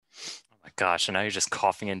gosh, and now you're just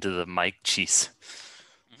coughing into the mic. Jeez.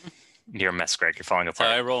 You're a mess, Greg. You're falling That's how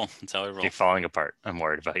apart. I roll. That's how I roll. You're falling apart. I'm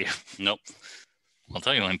worried about you. Nope. I'll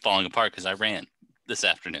tell you when I'm falling apart because I ran this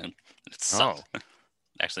afternoon. It sucked.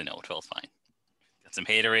 Actually, no, it felt fine. Got some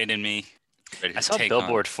haterade in me. Ready to I saw a take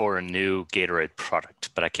billboard on. for a new Gatorade product,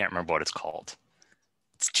 but I can't remember what it's called.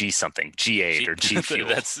 It's G something, G8 or G Fuel.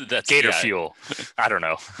 that's Gator yeah. Fuel. I don't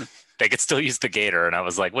know. They could still use the Gator, and I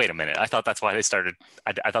was like, wait a minute. I thought that's why they started.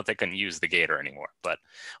 I thought they couldn't use the Gator anymore, but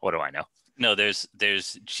what do I know? No, there's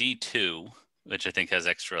G2, which I think has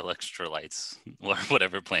extra electrolytes or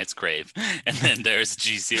whatever plants crave, and then there's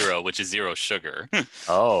G0, which is zero sugar.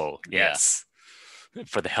 Oh, yes.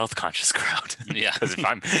 For the health conscious crowd. Yeah. Because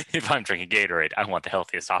if I'm drinking Gatorade, I want the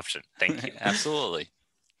healthiest option. Thank you. Absolutely.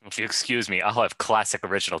 If you excuse me, I'll have classic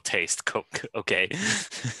original taste Coke. Okay.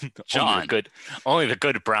 John. Only the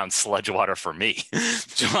good brown sludge water for me.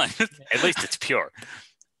 John. At least it's pure.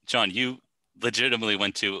 John, you legitimately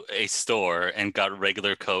went to a store and got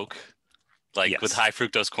regular Coke, like Yes. with high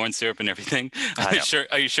fructose corn syrup and everything. I know.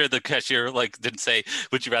 Are you sure the cashier didn't say,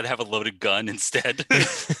 "Would you rather have a loaded gun instead?" Why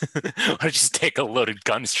don't you just take a loaded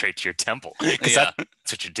gun straight to your temple? Because Yeah.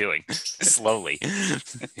 that's what you're doing. Slowly.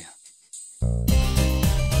 Yeah.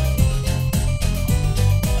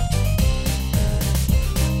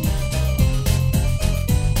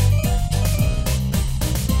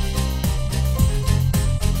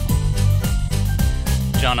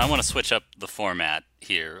 John, I want to switch up the format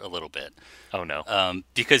here a little bit. Oh no.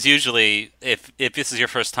 Because usually, if this is your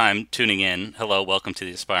first time tuning in, hello, welcome to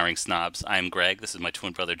the Aspiring Snobs. I'm Greg. This is my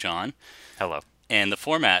twin brother, John. Hello. And the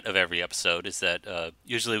format of every episode is that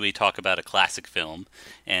usually we talk about a classic film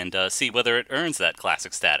and see whether it earns that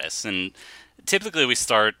classic status. And typically we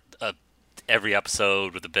start every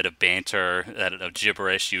episode with a bit of banter, of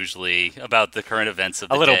gibberish usually, about the current events of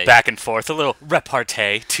the day. A little back and forth, a little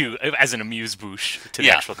repartee as an amuse-bouche to the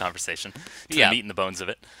actual conversation, to the meat and the bones of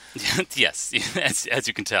it. Yes, as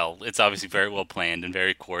you can tell, it's obviously very well planned and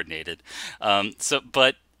very coordinated.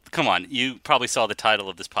 But come on, you probably saw the title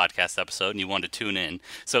of this podcast episode and you wanted to tune in.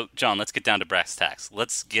 So, John, let's get down to brass tacks.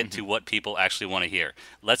 Let's get to what people actually want to hear.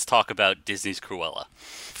 Let's talk about Disney's Cruella.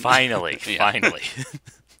 Finally.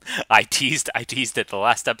 I teased it the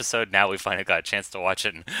last episode. Now we finally got a chance to watch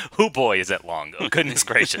it, and oh boy, is it long! Oh goodness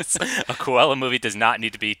gracious! A Cruella movie does not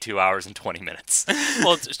need to be 2 hours and 20 minutes.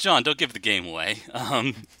 Well, John, don't give the game away.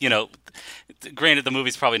 Granted, the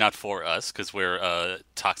movie's probably not for us because we're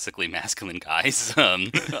toxically masculine guys,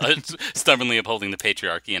 stubbornly upholding the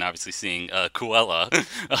patriarchy, and obviously seeing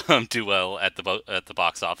Cruella do well at the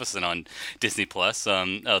box office and on Disney Plus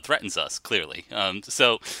threatens us clearly.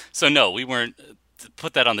 So no, we weren't.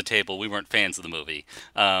 Put that on the table. We weren't fans of the movie.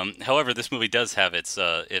 However, this movie does have its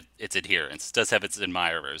adherents, does have its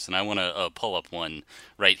admirers, and I want to pull up one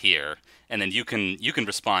right here, and then you can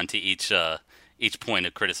respond to each point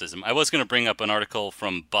of criticism. I was going to bring up an article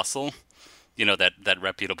from Bustle, that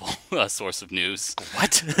reputable source of news.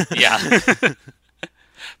 What? Yeah,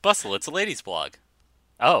 Bustle. It's a ladies' blog.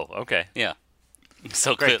 Oh, okay. Yeah.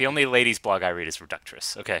 So great. The only ladies' blog I read is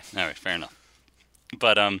Reductress. Okay. All right. Fair enough.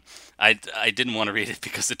 But I didn't want to read it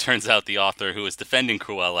because it turns out the author who is defending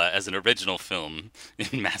Cruella as an original film,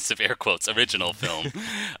 in massive air quotes, original film,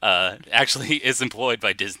 actually is employed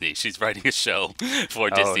by Disney. She's writing a show for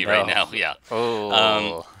Disney right now. Yeah.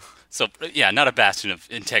 Oh. So, yeah, not a bastion of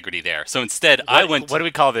integrity there. So instead, what do we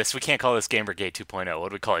call this? We can't call this Gamergate 2.0.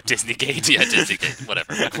 What do we call it? Disneygate? Yeah, Disneygate,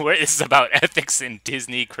 whatever. This is about ethics in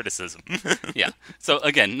Disney criticism. Yeah. So,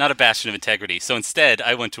 again, not a bastion of integrity. So instead,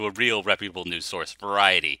 I went to a real reputable news source,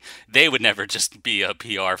 Variety. They would never just be a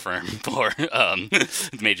PR firm for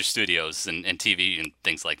major studios and TV and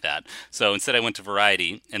things like that. So instead, I went to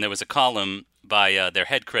Variety, and there was a column by their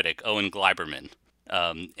head critic, Owen Gleiberman.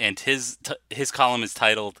 And his column is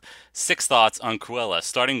titled 6 Thoughts on Cruella,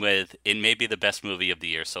 starting with, it may be the best movie of the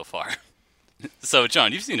year so far. So,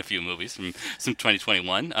 John, you've seen a few movies from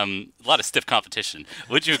 2021. A lot of stiff competition.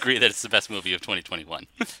 Would you agree that it's the best movie of 2021?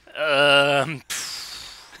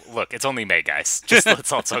 Look, it's only May, guys.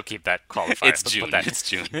 Let's also keep that qualifier. It's June. It's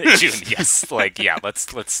June. June, yes.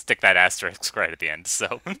 Let's stick that asterisk right at the end.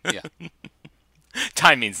 So, yeah.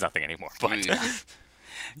 Time means nothing anymore. But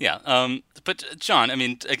yeah. But John, I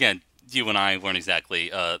mean, again, you and I weren't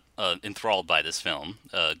exactly enthralled by this film.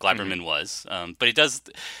 Gleiberman was, but he does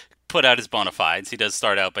put out his bona fides. He does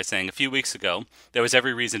start out by saying, a few weeks ago, there was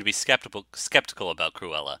every reason to be skeptical about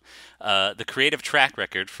Cruella. The creative track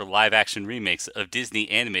record for live-action remakes of Disney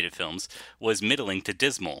animated films was middling to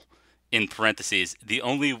dismal. In parentheses, the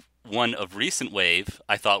only one of recent wave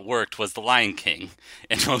I thought worked was The Lion King,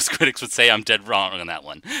 and most critics would say I'm dead wrong on that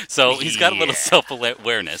one. So he's got a little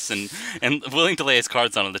self-awareness and willing to lay his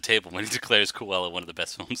cards on the table when he declares Cruella one of the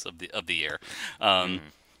best films of the year.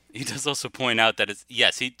 He does also point out that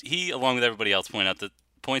he along with everybody else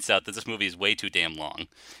points out that this movie is way too damn long.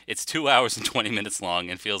 It's 2 hours and 20 minutes long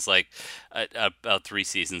and feels like about 3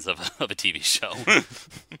 seasons of a TV show.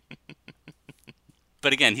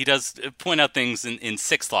 But again, he does point out things in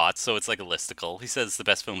 6 thoughts, so it's like a listicle. He says it's the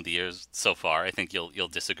best film of the year so far. I think you'll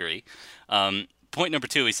disagree. Point number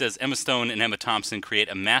 2, he says Emma Stone and Emma Thompson create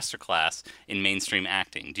a masterclass in mainstream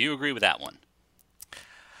acting. Do you agree with that one?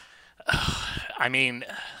 I mean,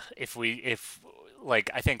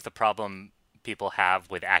 I think the problem people have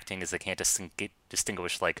with acting is they can't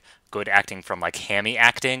distinguish like good acting from like hammy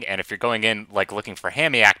acting, and if you're going in like looking for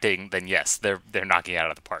hammy acting, then yes, they're knocking it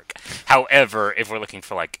out of the park. However, if we're looking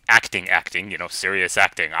for like acting, serious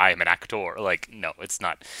acting, I am an actor, like no, it's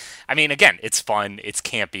not. I mean, again, it's fun, it's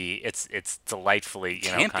campy, it's delightfully,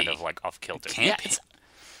 kind of like off kilter. Yeah,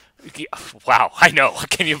 wow, I know.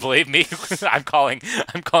 Can you believe me? I'm calling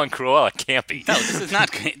Cruella campy. No, this is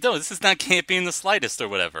not. No, this is not campy in the slightest, or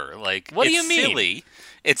whatever. Like, what do you mean? Silly.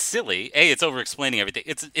 It's silly. It's over-explaining everything.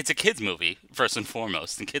 It's a kids movie first and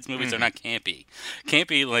foremost, and kids movies are not campy.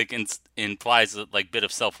 Campy like implies a like bit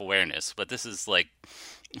of self-awareness, but this is like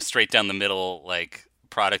straight down the middle, like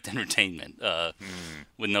product entertainment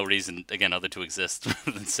with no reason again other to exist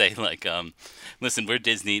than say like listen, we're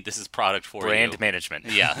Disney, this is product for brand you. management.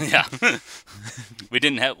 Yeah. we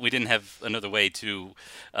didn't have another way to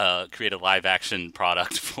create a live action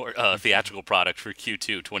product for theatrical product for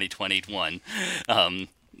Q2 2021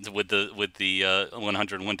 with the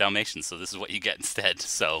 101 Dalmatians, so this is what you get instead.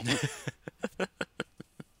 So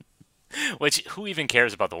which, who even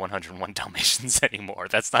cares about the 101 Dalmatians anymore?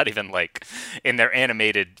 That's not even like in their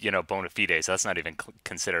animated, bona fides. That's not even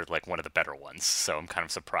considered like one of the better ones. So I'm kind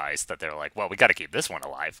of surprised that they're like, well, we got to keep this one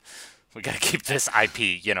alive. We got to keep this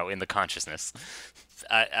IP, in the consciousness.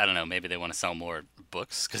 I don't know. Maybe they want to sell more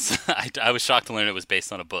books because I was shocked to learn it was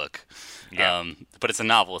based on a book. Yeah. But it's a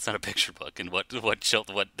novel. It's not a picture book. And what like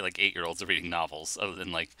 8-year-olds are reading novels other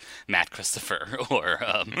than like Matt Christopher or.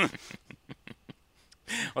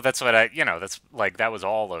 Well, that's what that's like, that was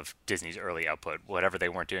all of Disney's early output. Whatever they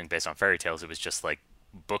weren't doing based on fairy tales, it was just like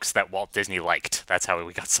books that Walt Disney liked. That's how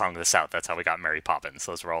we got Song of the South. That's how we got Mary Poppins.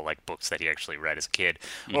 Those were all like books that he actually read as a kid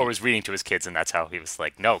or was reading to his kids, and that's how he was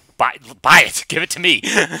like, no, buy it, give it to me.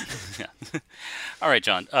 Yeah. All right,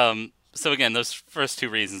 John. So again, those first 2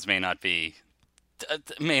 reasons may not, boil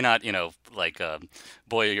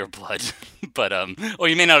your blood, but or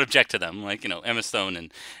you may not object to them. Like, Emma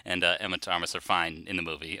Stone and Emma Thomas are fine in the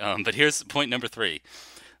movie. But here's point number 3: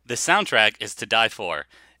 the soundtrack is to die for,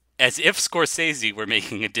 as if Scorsese were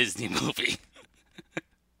making a Disney movie.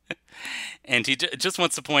 And he just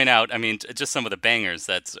wants to point out, I mean, just some of the bangers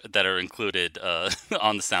that are included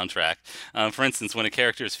on the soundtrack. For instance, when a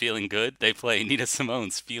character is feeling good, they play Nina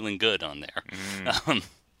Simone's "Feeling Good" on there.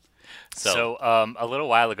 So a little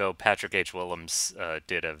while ago, Patrick H. Willems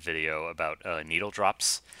did a video about needle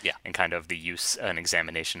drops, and kind of the use, an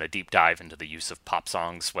examination, a deep dive into the use of pop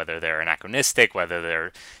songs, whether they're anachronistic, whether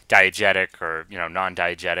they're diegetic or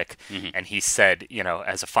non-diegetic. And he said,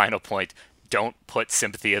 as a final point, don't put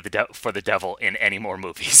Sympathy for the Devil in any more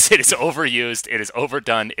movies. It is overused. It is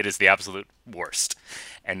overdone. It is the absolute worst.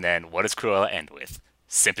 And then what does Cruella end with?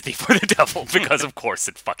 Sympathy for the Devil, because of course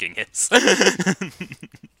it fucking is.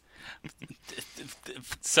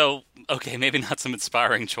 So, okay, maybe not some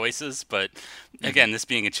inspiring choices, but again, this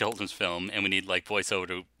being a children's film, and we need like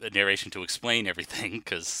voiceover narration to explain everything,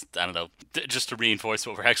 because I don't know, just to reinforce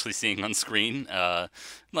what we're actually seeing on screen. I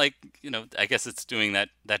guess it's doing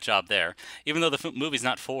that job there. Even though the movie's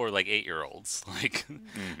not for like 8-year-olds, like,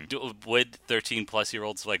 would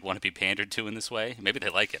 13+-year-olds like want to be pandered to in this way? Maybe they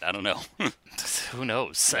like it. I don't know. Who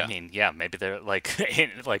knows? Yeah. I mean, maybe they're like,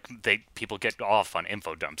 people get off on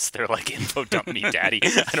info dumps. They're like, info dump me, daddy.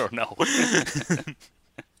 I don't know.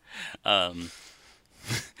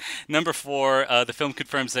 Number 4, the film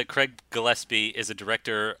confirms that Craig Gillespie is a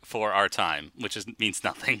director for our time, which means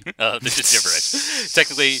nothing. This is gibberish.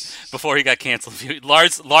 Technically, before he got canceled,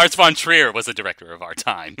 Lars von Trier was a director of our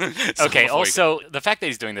time. So okay. Also, the fact that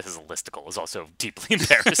he's doing this as a listicle is also deeply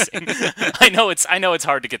embarrassing. I know it's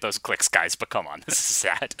hard to get those clicks, guys, but come on, this is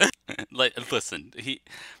sad. Listen,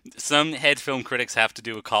 some head film critics have to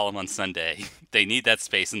do a column on Sunday. They need that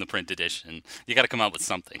space in the print edition. You got to come out with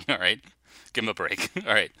something, all right? Give him a break.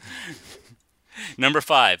 All right. Number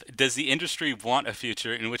 5, does the industry want a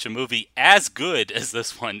future in which a movie as good as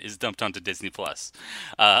this one is dumped onto Disney Plus?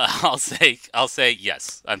 I'll say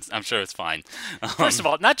yes. I'm sure it's fine. First of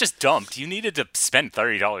all, not just dumped. You needed to spend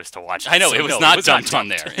 $30 to watch it. I know So it was no, not it was dumped not on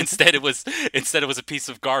there. Instead, it was a piece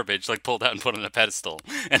of garbage like pulled out and put on a pedestal,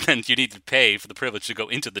 and then you need to pay for the privilege to go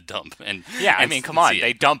into the dump. And Yeah, I and mean, come see on. it.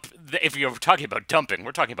 They dump. If you're talking about dumping,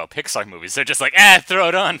 we're talking about Pixar movies. They're just like, throw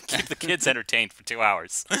it on, keep the kids entertained for 2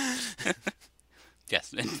 hours.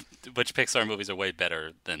 Yes, which Pixar movies are way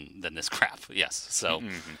better than this crap. Yes, so.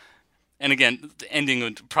 And again, the ending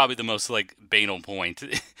with probably the most like banal point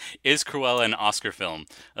is Cruella an Oscar film?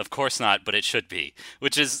 Of course not, but it should be.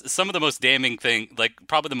 Which is some of the most damning thing, like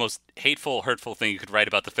probably the most hateful, hurtful thing you could write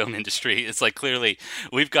about the film industry. It's like clearly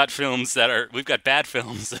we've got bad films that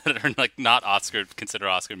are like not considered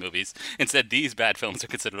Oscar movies. Instead, these bad films are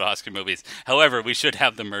considered Oscar movies. However, we should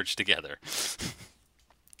have them merged together.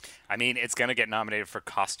 I mean, it's gonna get nominated for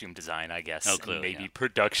costume design, I guess. Oh, and clearly, maybe yeah.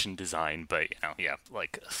 production design, but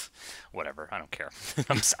whatever. I don't care.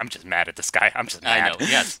 I'm just mad at this guy. I'm just mad. I know.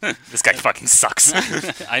 Yes, This guy fucking sucks.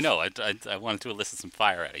 I know. I wanted to elicit some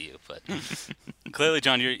fire out of you, but clearly,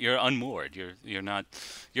 John, you're unmoored.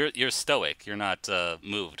 You're stoic. You're not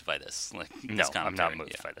moved by this. No, this I'm not commentary.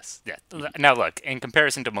 moved Yeah. by this. Yeah. Now, look, in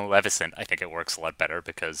comparison to Maleficent, I think it works a lot better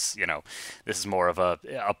because, this is more of a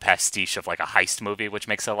pastiche of like a heist movie, which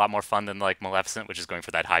makes it a lot more fun than like Maleficent, which is going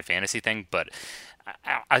for that high fantasy thing. But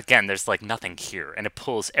again, there's like nothing here, and it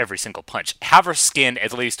pulls every single punch. Have her skin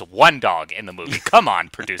at least one dog in the movie. Come on,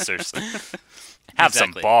 producers. Have some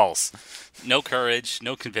Exactly. balls. No courage,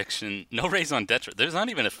 no conviction, no raison d'etre. There's not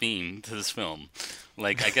even a theme to this film.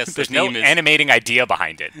 Like, I guess the There's no theme is animating idea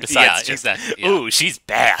behind it. Besides just, exactly. Yeah. ooh, she's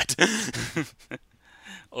bad.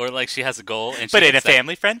 Or like she has a goal and she But in a gets that-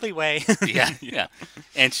 family-friendly way. yeah,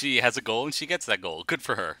 and she has a goal and she gets that goal. Good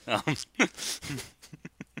for her.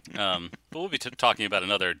 But we'll be talking about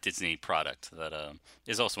another Disney product that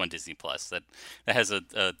is also on Disney Plus that has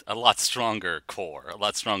a lot stronger core, a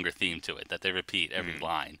lot stronger theme to it that they repeat every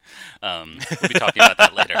line. We'll be talking about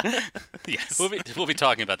that later. Yes. We'll be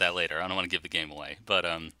talking about that later. I don't want to give the game away, but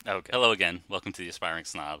Okay. hello again. Welcome to the Aspiring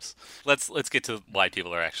Snobs. Let's get to why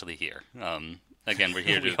people are actually here. Again, we're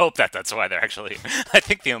here We to hope that's why they're actually. I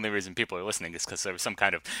think the only reason people are listening is because there was some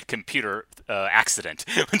kind of computer accident.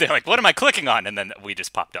 They're like, "What am I clicking on?" And then we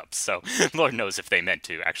just popped up. So Lord knows if they meant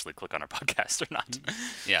to actually click on our podcast or not.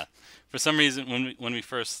 Yeah. For some reason, when we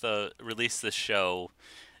first released this show,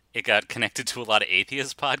 it got connected to a lot of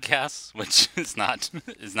atheist podcasts, which is not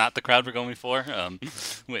the crowd we're going for.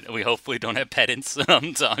 We hopefully don't have pedants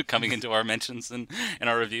coming into our mentions and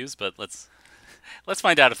our reviews, but let's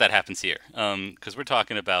find out if that happens here, because we're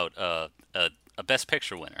talking about a Best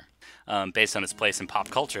Picture winner based on its place in pop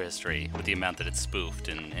culture history with the amount that it's spoofed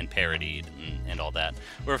and parodied and all that.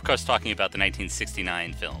 We're, of course, talking about the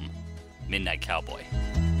 1969 film Midnight Cowboy.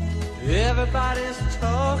 Everybody's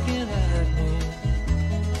talking at me.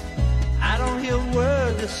 I don't hear a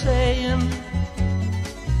word they're saying,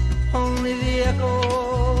 only the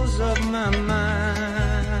echoes of my mind.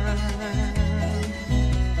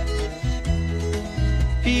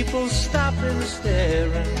 People stopping,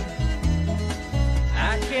 staring.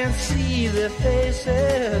 I can't see their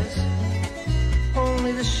faces,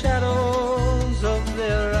 only the shadows of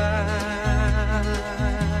their eyes.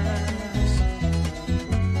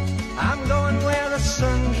 I'm going where the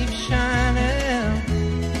sun keeps shining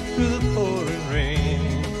through the pouring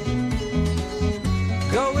rain.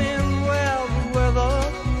 Going where the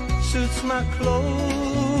weather suits my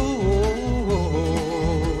clothes.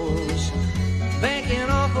 Banking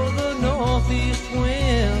off of the northeast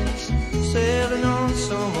winds, sailing on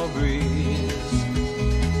summer breeze,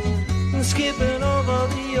 and skipping over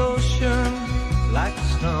the ocean like a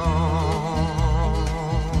stone.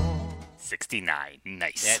 69.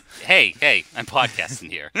 Nice. Hey, I'm podcasting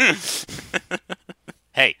here.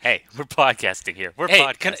 Hey, we're podcasting here. We're Hey,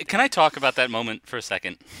 podcasting. can I talk about that moment for a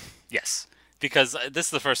second? Yes. Because this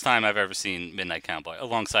is the first time I've ever seen Midnight Cowboy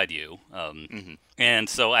alongside you, and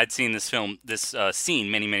so I'd seen this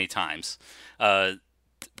scene many, many times. The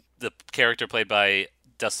character played by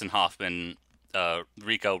Dustin Hoffman,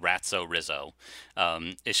 Rico Ratso Rizzo,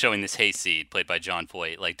 is showing this hayseed played by John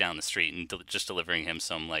Voight like down the street and just delivering him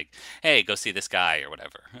some like, "Hey, go see this guy" or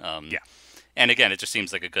whatever. Yeah. And again, it just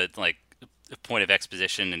seems like a good like point of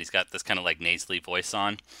exposition, and he's got this kind of like nasally voice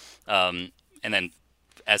on, and then,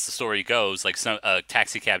 as the story goes, like a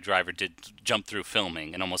taxi cab driver did jump through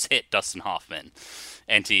filming and almost hit Dustin Hoffman,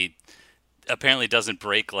 and he apparently doesn't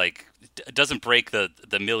break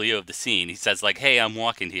the milieu of the scene. He says like, "Hey, I'm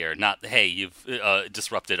walking here," not "Hey, you've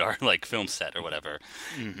disrupted our like film set or whatever."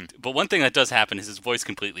 But one thing that does happen is his voice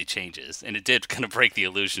completely changes, and it did kind of break the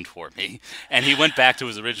illusion for me. And he went back to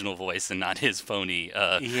his original voice and not his phony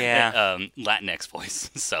Latinx voice.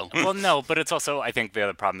 So Well, no, but it's also, I think the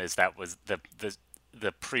other problem is that was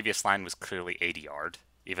the previous line was clearly 80 yard,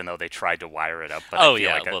 even though they tried to wire it up. But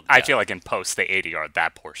I feel like in post they 80 yard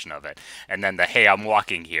that portion of it, and then the "Hey, I'm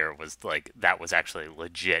walking here" was like that was actually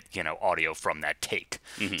legit, audio from that take.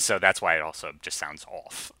 So that's why it also just sounds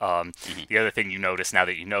off. The other thing you notice now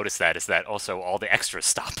that you notice that is that also all the extras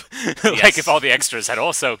stop. Like if all the extras had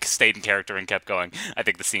also stayed in character and kept going, I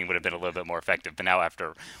think the scene would have been a little bit more effective. But now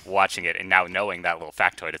after watching it and now knowing that little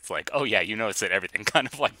factoid, it's like, oh yeah, you notice that everything kind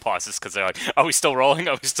of like pauses because they're like, are we still rolling?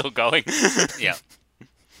 Are we still going? yeah.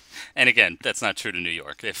 And again, that's not true to New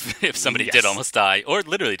York. If somebody did almost die, or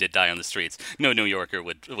literally did die on the streets, no New Yorker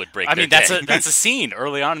would break. I mean, that's a scene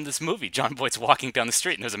early on in this movie. John Voight's walking down the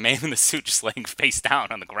street, and there's a man in the suit just laying face down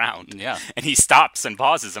on the ground. Yeah, and he stops and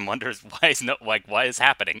pauses and wonders why is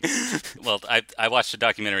happening. Well, I watched a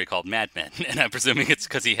documentary called Mad Men, and I'm presuming it's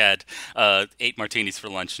because he had 8 martinis for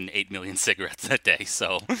lunch and 8 million cigarettes that day.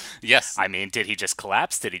 So, yes. I mean, did he just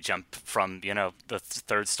collapse? Did he jump from the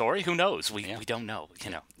third story? Who knows? We don't know.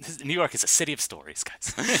 New York is a city of stories,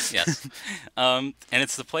 guys. Yes. And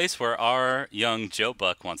it's the place where our young Joe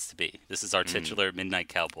Buck wants to be. This is our titular Midnight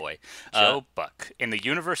Cowboy. Joe Buck. In the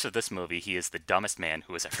universe of this movie, he is the dumbest man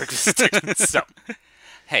who has ever existed. So,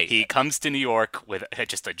 hey, he comes to New York with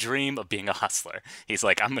just a dream of being a hustler. He's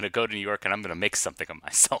like, I'm going to go to New York and I'm going to make something of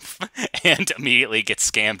myself. And immediately gets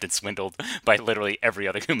scammed and swindled by literally every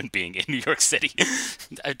other human being in New York City.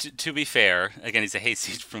 To be fair, again, he's a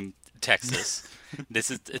hayseed from Texas.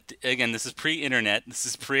 This is pre-internet. This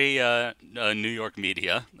is pre-New York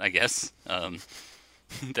media, I guess.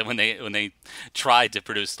 That when they tried to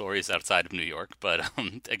produce stories outside of New York, but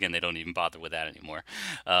again, they don't even bother with that anymore.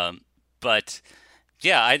 But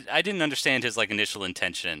yeah, I didn't understand his like initial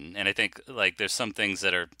intention, and I think like there's some things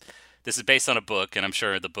that are. This is based on a book, and I'm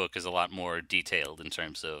sure the book is a lot more detailed in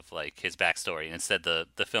terms of like his backstory. And instead, the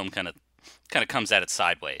film kind of comes at it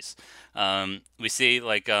sideways. We see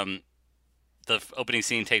like the opening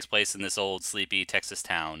scene takes place in this old sleepy Texas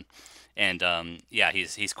town, and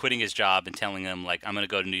he's quitting his job and telling them like, I'm gonna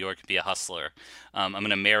go to New York and be a hustler. I'm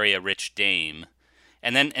gonna marry a rich dame,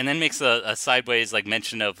 and then makes a sideways like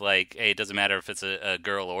mention of like, hey, it doesn't matter if it's a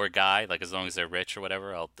girl or a guy, like as long as they're rich or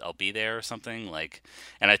whatever, I'll be there or something like.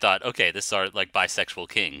 And I thought, okay, this is our like bisexual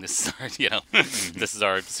king. This is our this is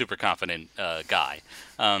our super confident guy,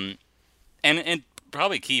 and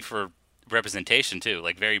probably key for representation too,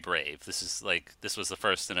 like very brave. This was the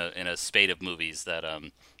first in a spate of movies that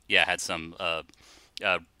had some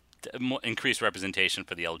increased representation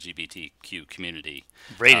for the LGBTQ community.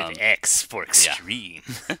 Rated X for extreme.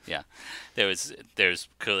 Yeah. There's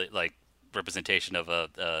clearly like representation of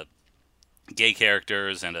gay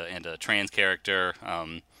characters and a trans character.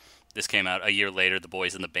 This came out a year later. The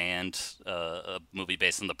Boys in the Band, a movie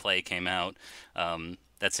based on the play, came out.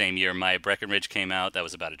 That same year, Maya Breckenridge came out. That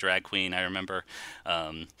was about a drag queen, I remember.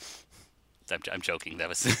 I'm joking. That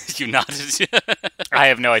was you nodded. I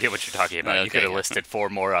have no idea what you're talking about. Okay, you could have listed 4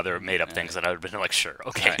 more other made-up things, and I would have been like, sure,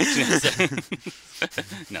 okay. Right.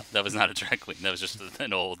 No, that was not a drag queen. That was just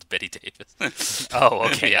an old Betty Davis. Oh,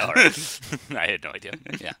 okay. Yeah. All right. I had no idea.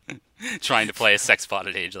 Yeah, trying to play a sex bot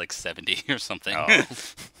at age like 70 or something.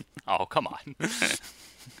 Oh, come on.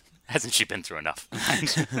 Hasn't she been through enough?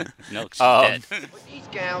 No, she's dead. But these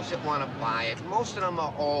gals that want to buy it, most of them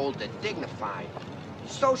are old and dignified.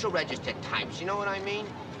 Social register types, you know what I mean?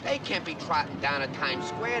 They can't be trotting down to Times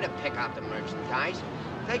Square to pick out the merchandise.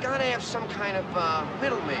 They gotta have some kind of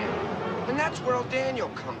middleman. And that's where old Daniel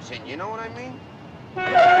comes in, you know what I mean?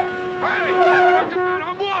 Hey,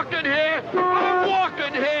 I'm walking here! I'm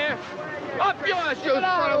walking here! Up yours, you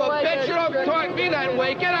son of a bitch! You don't talk to me that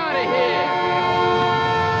way! Get out of here!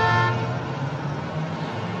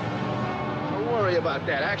 Don't worry about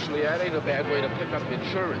that. Actually, that ain't a bad way to pick up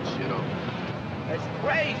insurance, you know. It's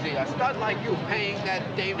crazy, a stud like you paying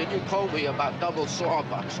that dame that you told me about double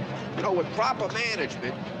sawbucks. You know, with proper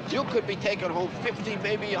management, you could be taking home $50,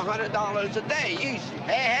 maybe $100 a day, easy.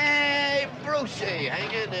 Hey, Brucey,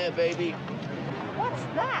 hang in there, baby. What's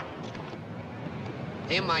that?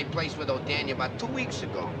 In my place with O'Daniel about 2 weeks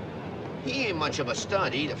ago. He ain't much of a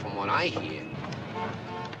stud either, from what I hear.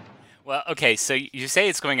 Well, okay, so you say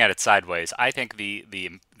it's going at it sideways. I think the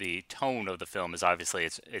tone of the film is obviously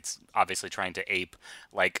it's obviously trying to ape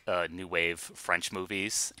like new wave French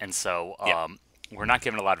movies, and so we're not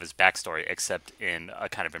given a lot of his backstory, except in a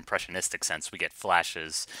kind of impressionistic sense. We get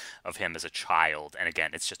flashes of him as a child, and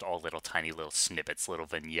again, it's just all little tiny little snippets, little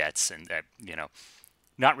vignettes, and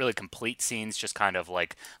not really complete scenes, just kind of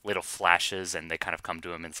like little flashes, and they kind of come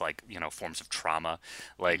to him as like, forms of trauma.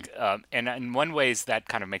 Like, and in one ways that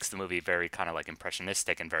kind of makes the movie very kind of like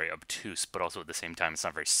impressionistic and very obtuse, but also at the same time it's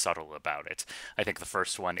not very subtle about it. I think the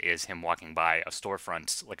first one is him walking by a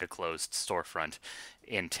storefront, like a closed storefront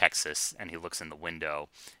in Texas, and he looks in the window,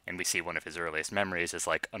 and we see one of his earliest memories is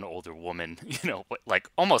like an older woman, like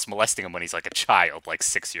almost molesting him when he's like a child, like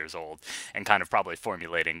 6 years old, and kind of probably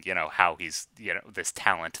formulating, how he's, this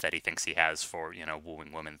talent that he thinks he has for,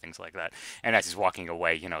 wooing women, things like that. And as he's walking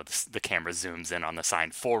away, the camera zooms in on the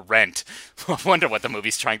sign for rent. I wonder what the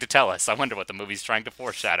movie's trying to tell us. I wonder what the movie's trying to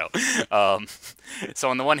foreshadow. So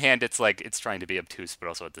on the one hand, it's like it's trying to be obtuse, but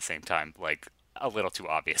also at the same time, like a little too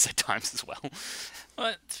obvious at times as well.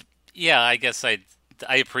 But yeah, I guess I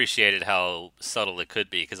appreciated how subtle it could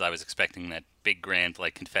be, because I was expecting that big grand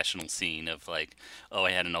like confessional scene of like, oh,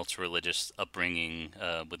 I had an ultra religious upbringing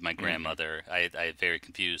with my grandmother. I had very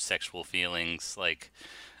confused sexual feelings. Like,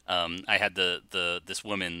 I had this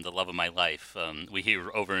woman, the love of my life. We hear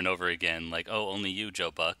over and over again, like, oh, only you, Joe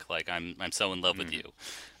Buck. Like, I'm so in love with you.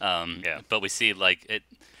 Yeah. But we see like it.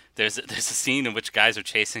 There's a scene in which guys are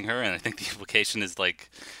chasing her, and I think the implication is like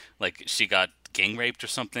she got gang raped or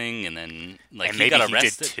something, and then like and he got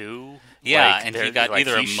arrested. He did too. Yeah, like, and he got like,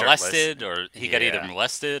 either he's molested or he got either Yeah.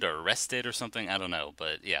 molested or arrested or something. I don't know,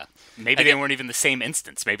 but yeah. Maybe they weren't even the same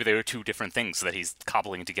instance. Maybe they were two different things that he's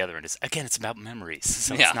cobbling together. And it's about memories.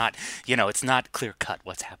 So Yeah. it's not, it's not clear cut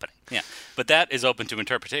what's happening. Yeah, but that is open to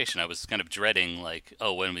interpretation. I was kind of dreading, like,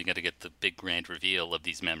 oh, when are we going to get the big grand reveal of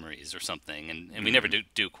these memories or something? And we never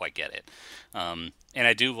do quite get it. And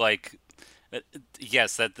I do like,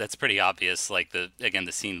 yes, that's pretty obvious. Like the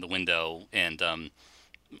scene in the window, and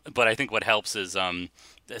but I think what helps is some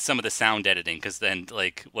of the sound editing, because then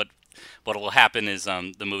like what will happen is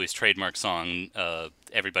the movie's trademark song,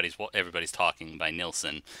 Everybody's Talking by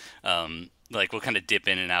Nilsson. Like we'll kind of dip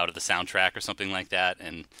in and out of the soundtrack or something like that,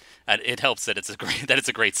 and it helps that it's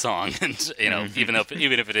a great song, and even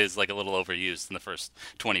if it is like a little overused in the first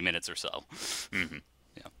 20 minutes or so. Mm-hmm.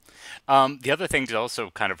 The other thing to also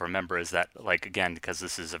kind of remember is that, like, again, because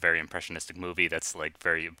this is a very impressionistic movie that's like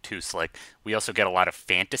very obtuse, like we also get a lot of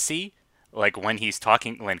fantasy. Like when he's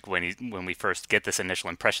talking, like when we first get this initial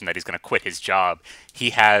impression that he's going to quit his job,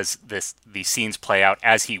 he has these scenes play out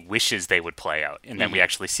as he wishes they would play out, and then we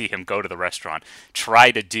actually see him go to the restaurant,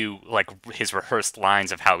 try to do like his rehearsed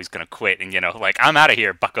lines of how he's going to quit, and like, I'm out of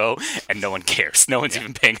here, bucko, and no one cares, no one's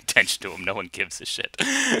even paying attention to him, no one gives a shit.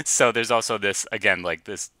 So there's also this, again, like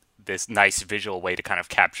this nice visual way to kind of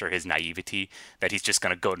capture his naivety, that he's just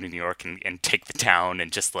going to go to New York and take the town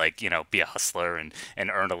and just like, be a hustler and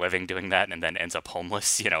earn a living doing that, and then ends up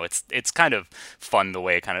homeless. It's kind of fun the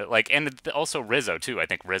way it kind of like, and also Rizzo too. I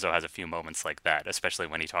think Rizzo has a few moments like that, especially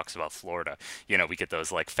when he talks about Florida. We get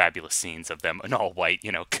those like fabulous scenes of them in all white,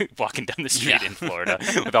 walking down the street in Florida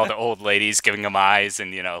with all the old ladies giving him eyes,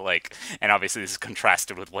 and like, and obviously this is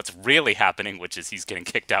contrasted with what's really happening, which is he's getting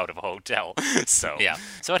kicked out of a hotel. So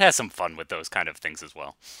it has some fun with those kind of things as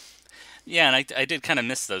well. Yeah, and I did kind of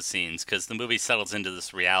miss those scenes, because the movie settles into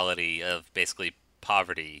this reality of basically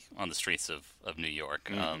poverty on the streets of New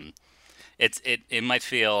York. Mm-hmm. It might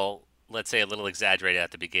feel, let's say, a little exaggerated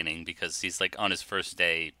at the beginning, because he's like on his first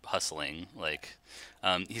day hustling. Like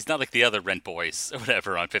he's not like the other rent boys or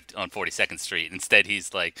whatever on 42nd Street. Instead,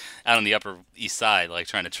 he's like out on the Upper East Side, like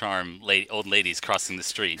trying to charm old ladies crossing the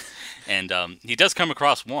street. And he does come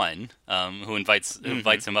across one who invites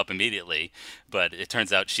him up immediately, but it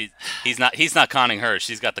turns out he's not conning her.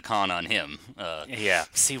 She's got the con on him. Yeah.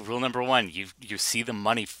 See, rule number one: you see the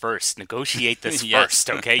money first. Negotiate this Yes. first,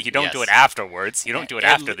 okay? You don't Yes. do it afterwards. You don't do it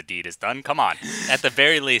after the deed is done. Come on. At the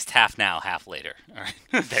very least, half now, half later. All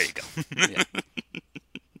right. There you go. Yeah.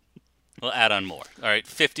 We'll add on more. All right,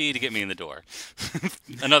 50 to get me in the door.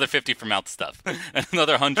 Another 50 for mouth stuff.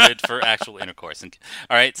 Another 100 for actual intercourse. And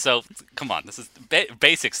all right, so come on, this is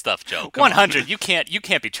basic stuff, Joe. Come 100. on. You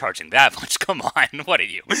can't be charging that much. Come on. What are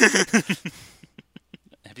you?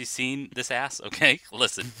 Have you seen this ass? Okay,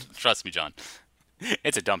 listen, trust me, John.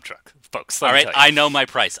 It's a dump truck, folks. All right, I know my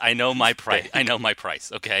price. I know my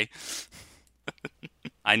price. Okay.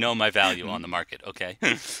 I know my value on the market, okay?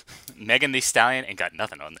 Megan Thee Stallion ain't got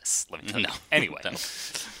nothing on this. Let me tell you. Anyway. No.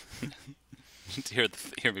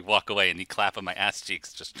 Hear me walk away and he clap on my ass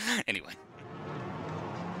cheeks. Just anyway.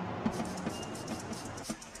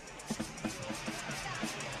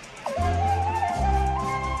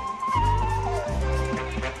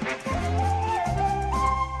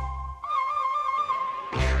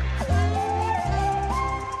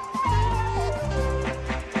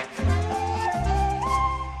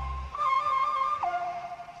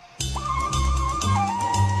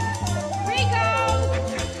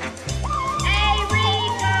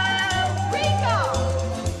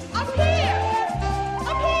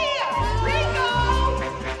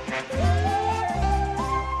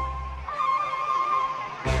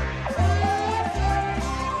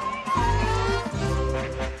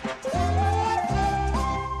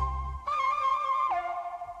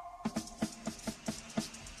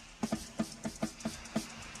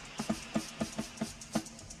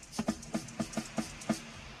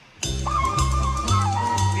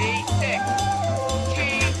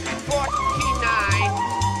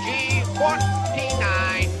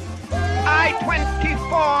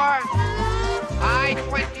 I-24.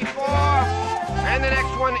 I-24. And the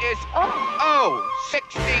next one is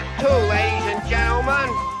O62, ladies and gentlemen.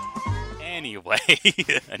 Anyway,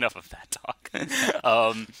 enough of that talk.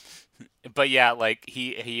 But yeah, like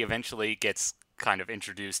he eventually gets kind of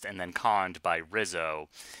introduced and then conned by Rizzo,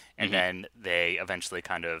 and then they eventually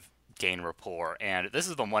kind of gain rapport. And this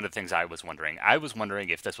is one of the things I was wondering. I was wondering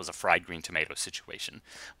if this was a fried green tomato situation,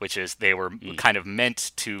 which is they were kind of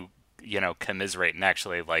meant to, commiserate and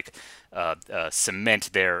actually like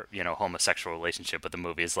cement their, homosexual relationship. But the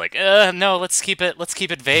movie is like, no, let's keep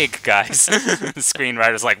it vague, guys. The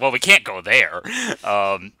screenwriter's like, well, we can't go there.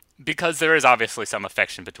 Because there is obviously some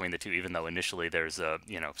affection between the two, even though initially there's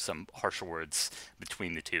some harsher words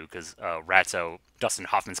between the two. Because Ratso, Dustin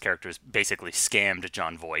Hoffman's character, is basically scammed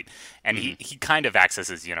John Voight, and he kind of acts as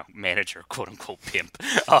his manager, quote unquote pimp.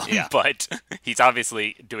 But he's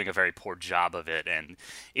obviously doing a very poor job of it, and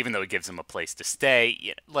even though he gives him a place to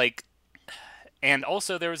stay, and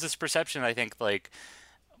also there was this perception, I think,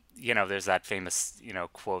 there's that famous,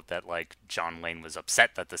 quote that, like, John Wayne was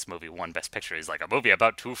upset that this movie won Best Picture. He's like, a movie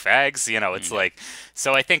about two fags? It's like...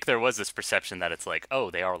 So I think there was this perception that it's like,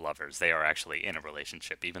 oh, they are lovers. They are actually in a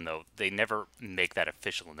relationship, even though they never make that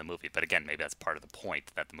official in the movie. But again, maybe that's part of the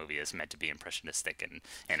point, that the movie is meant to be impressionistic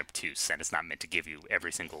and obtuse, and it's not meant to give you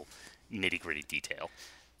every single nitty-gritty detail.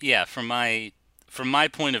 Yeah, from my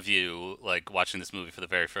point of view, like, watching this movie for the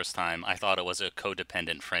very first time, I thought it was a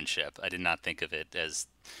codependent friendship. I did not think of it as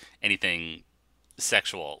anything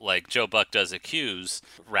sexual. Like, Joe Buck does accuse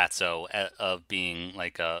Ratso of being,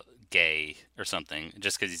 like, a gay or something,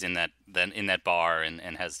 just because he's in that bar and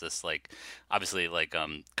has this, like, obviously, like,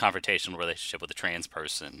 confrontational relationship with a trans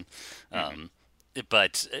person.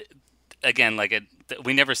 But again, like,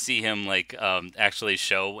 we never see him, like, actually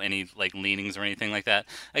show any, like, leanings or anything like that.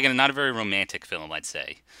 Again, not a very romantic film, I'd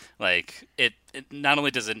say. Like, it not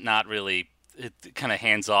only does it not really, it kind of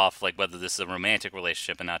hands off, like, whether this is a romantic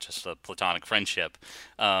relationship and not just a platonic friendship.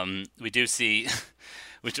 We do see...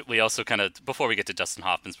 Which we also kind of, before we get to Dustin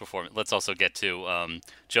Hoffman's performance, let's also get to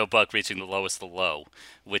Joe Buck reaching the lowest of the low,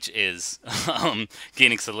 which is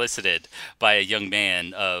getting solicited by a young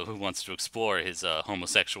man who wants to explore his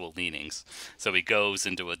homosexual leanings. So he goes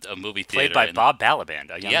into a movie theater. Played by Bob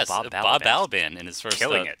Balaban, a young Bob Balaban. Bob Balaban in his first...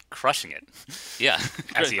 Killing it, crushing it. Yeah,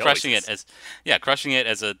 crushing it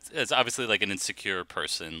as obviously, like, an insecure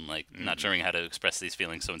person, like, not sure how to express these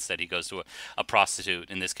feelings, so instead he goes to a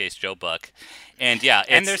prostitute, in this case Joe Buck. And yeah,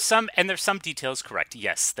 and there's some details correct.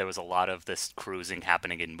 Yes, there was a lot of this cruising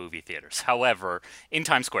happening in movie theaters. However, in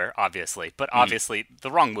Times Square, obviously, but obviously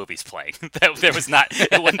the wrong movie's playing. There was not.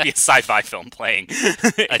 It wouldn't be a sci-fi film playing.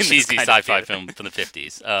 A cheesy sci-fi film from the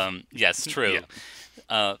 50s. Yes, true.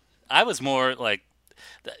 Yeah. I was more like,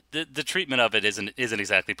 the treatment of it isn't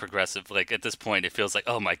exactly progressive. Like, at this point, it feels like,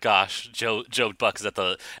 oh my gosh, Joe Buck is at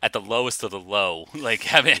the lowest of the low. Like,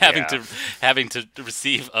 having to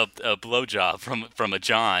receive a blowjob from a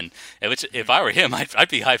John, which, if I were him, I'd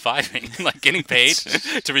be high fiving. Like, getting paid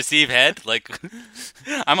to receive head. Like,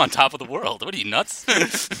 I'm on top of the world. What are you, nuts?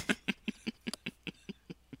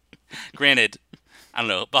 Granted, I don't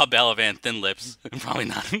know, Bob Balaban, thin lips, probably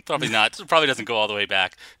not, probably doesn't go all the way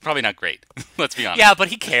back, probably not great, let's be honest. Yeah, but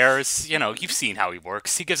he cares, you've seen how he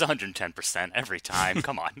works, he gives 110% every time,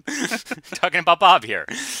 come on. Talking about Bob here.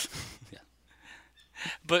 Yeah.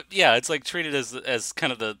 But yeah, it's like treated as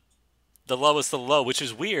kind of the lowest of the low, which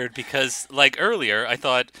is weird because, like, earlier, I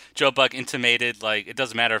thought Joe Buck intimated, like, it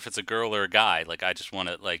doesn't matter if it's a girl or a guy, like, I just want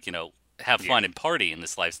to, like, have fun and party in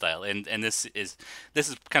this lifestyle, and this is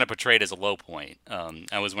kind of portrayed as a low point.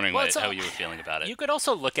 I was wondering how you were feeling about it. You could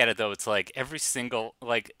also look at it though. It's like every single,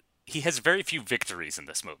 like, he has very few victories in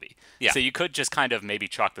this movie. Yeah. So you could just kind of maybe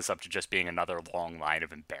chalk this up to just being another long line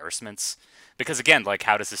of embarrassments. Because again, like,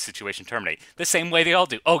 how does this situation terminate? The same way they all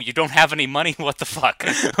do. Oh, you don't have any money? What the fuck?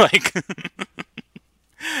 Like,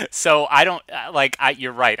 so I don't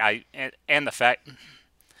you're right. And the fact.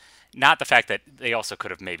 Not the fact that they also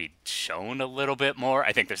could have maybe shown a little bit more.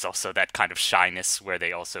 I think there's also that kind of shyness where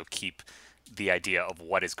they also keep the idea of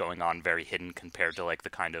what is going on very hidden compared to, like, the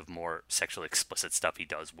kind of more sexually explicit stuff he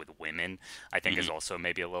does with women. I think is also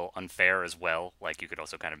maybe a little unfair as well. Like, you could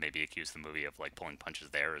also kind of maybe accuse the movie of, like, pulling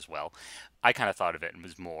punches there as well. I kind of thought of it and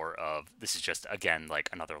was more of, this is just, again, like,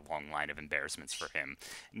 another long line of embarrassments for him.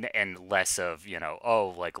 And less of,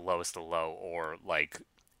 like, lowest of low, or, like,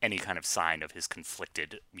 any kind of sign of his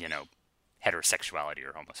conflicted, heterosexuality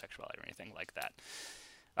or homosexuality or anything like that.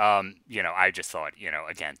 I just thought,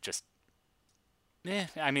 again, just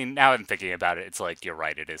I mean, now I'm thinking about it, it's like, you're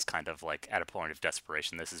right, it is kind of like at a point of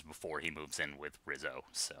desperation. This is before he moves in with Rizzo,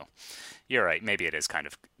 so you're right. Maybe it is kind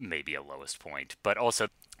of maybe a lowest point. But also,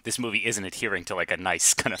 this movie isn't adhering to like a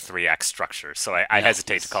nice kind of 3-act structure, so I No.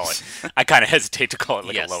 hesitate to call it, I kind of hesitate to call it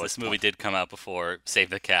like Yes, a lowest this movie point. did come out before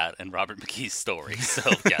Save the Cat and Robert McKee's Story,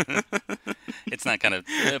 so yeah. It's not kind of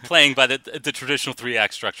playing by the traditional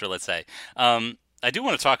 3-act structure, let's say. I do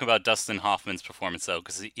want to talk about Dustin Hoffman's performance, though,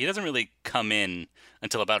 because he doesn't really come in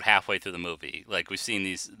until about halfway through the movie. Like, we've seen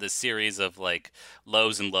this series of, like,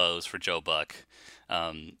 lows and lows for Joe Buck,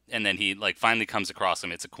 and then he, like, finally comes across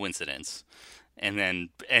him. It's a coincidence. And then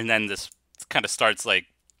this kind of starts, like,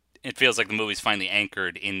 it feels like the movie's finally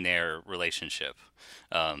anchored in their relationship,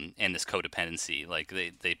 and this codependency. Like,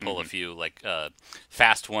 they pull a few, like,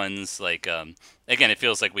 fast ones. Like, again, it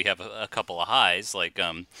feels like we have a couple of highs, like,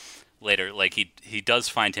 later, like he does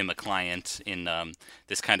find him a client in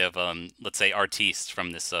this kind of let's say artiste from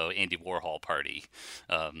this Andy Warhol party.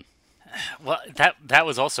 Well, that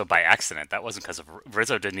was also by accident. That wasn't because of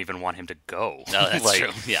Rizzo didn't even want him to go. No, that's Like, true.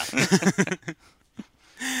 Yeah,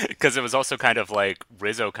 because it was also kind of like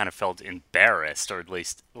Rizzo kind of felt embarrassed, or at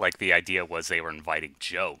least like the idea was they were inviting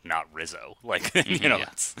Joe, not Rizzo. Like, yeah.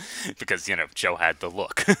 it's because Joe had the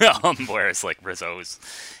look, whereas like Rizzo's,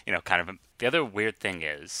 kind of. The other weird thing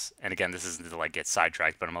is, and again, this isn't to like get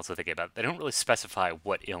sidetracked, but I'm also thinking about they don't really specify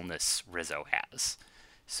what illness Rizzo has.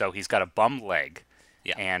 So he's got a bum leg.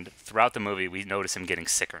 Yeah. And throughout the movie, we notice him getting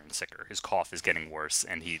sicker and sicker. His cough is getting worse,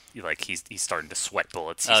 and he's starting to sweat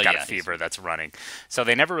bullets. He's got a fever that's running. So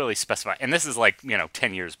they never really specify. And this is like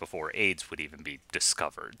 10 years before AIDS would even be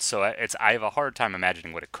discovered. So I have a hard time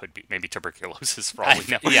imagining what it could be. Maybe tuberculosis, for all we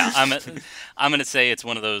know. Yeah, I'm gonna say it's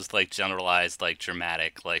one of those like generalized, like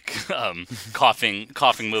dramatic, like coughing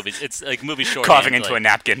movies. It's like movie short. Coughing into a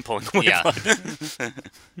napkin, pulling away blood.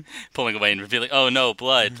 Pulling away and revealing, oh no,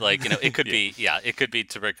 blood. Like it could be. Yeah, it could be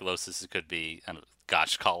tuberculosis. It could be, I don't know,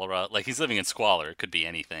 cholera. Like, he's living in squalor. It could be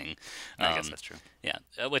anything. I guess that's true. Yeah,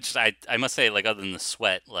 which I must say, like, other than the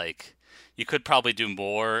sweat, like, you could probably do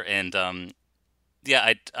more. And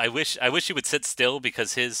yeah, I wish he would sit still,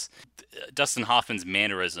 because Dustin Hoffman's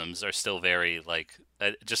mannerisms are still very like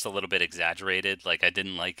just a little bit exaggerated. Like, I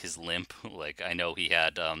didn't like his limp. Like, I know he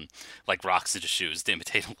had like rocks in his shoes to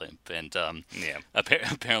imitate a limp, and Yeah.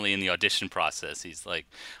 apparently in the audition process, he's like,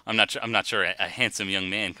 I'm not sure a handsome young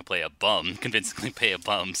man can convincingly play a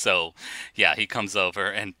bum. So yeah, he comes over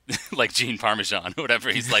and like Gene Parmesan or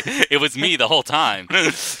whatever, he's like, it was me the whole time.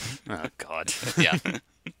 Oh God. Yeah.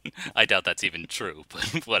 I doubt that's even true,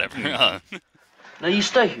 but whatever. Now you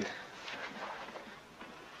stay here.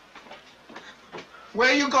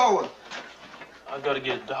 Where you going? I gotta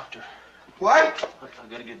get a doctor. What? I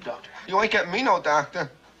gotta get a doctor. You ain't getting me no doctor.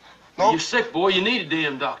 No. You're sick, boy. You need a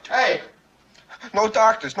damn doctor. Hey, no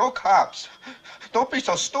doctors, no cops. Don't be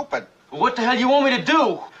so stupid. What the hell you want me to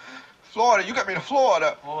do? Florida, you got me to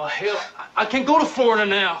Florida. Oh, hell, I can't go to Florida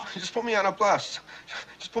now. Just put me on a bus.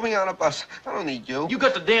 Just put me on a bus. I don't need you. You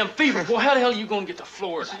got the damn fever, boy. How the hell are you gonna get to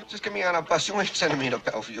Florida? Just get me on a bus. You ain't sending me to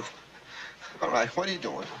Bellevue. All right, what are you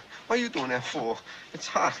doing? What are you doing that for? It's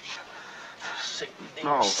hot. Sick.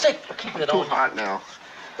 No. Sick. Keep it Too on. hot now.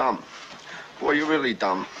 Dumb. Boy, you're really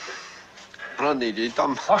dumb. I don't need you.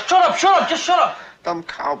 Dumb, Oh, shut up, shut up, just shut up. dumb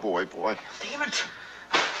cowboy, boy. Damn it.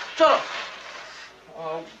 Shut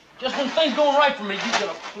up. Just when things going right for me, you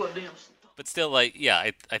gotta pull a damn stuff. But still, like,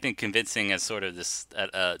 yeah, I think convincing as sort of this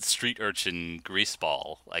street urchin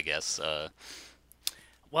greaseball, I guess.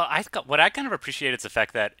 Well, what I kind of appreciate is the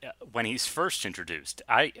fact that when he's first introduced,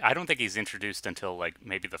 I don't think he's introduced until like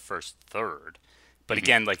maybe the first third. But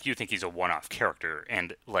again, like, you think he's a one-off character,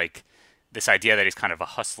 and like this idea that he's kind of a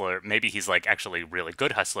hustler, maybe he's like actually a really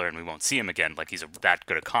good hustler and we won't see him again, like he's that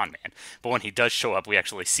good a con man. But when he does show up, we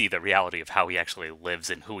actually see the reality of how he actually lives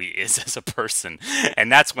and who he is as a person. And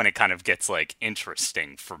that's when it kind of gets like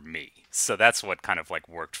interesting for me. So that's what kind of like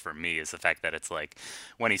worked for me, is the fact that it's like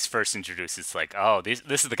when he's first introduced, it's like, oh, this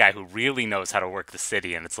is the guy who really knows how to work the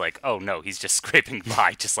city, and it's like, oh no, he's just scraping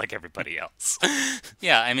by just like everybody else.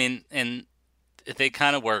 Yeah, I mean, and they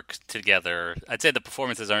kind of work together. I'd say the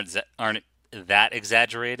performances aren't that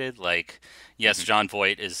exaggerated. Like, yes, John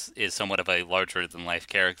Voight is somewhat of a larger than life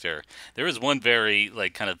character. There is one very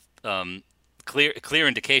like kind of clear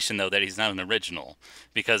indication though that he's not an original,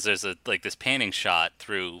 because there's this panning shot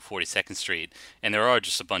through 42nd Street, and there are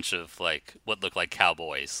just a bunch of like what look like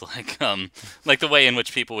cowboys, like the way in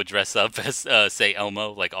which people would dress up as say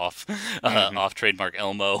Elmo, like off trademark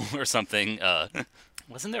Elmo or something.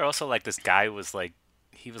 Wasn't there also like this guy was like,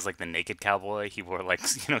 he was like the naked cowboy? He wore like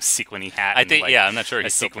sequiny hat. I and, think like, yeah, I'm not sure a he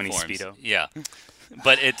still sequiny performs. Speedo. Yeah.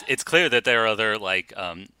 But it's clear that there are other like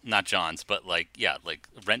not Johns, but like like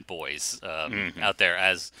rent boys out there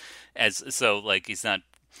as so like he's not.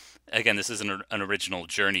 Again, this isn't an original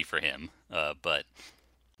journey for him, but.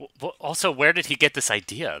 Well, also, where did he get this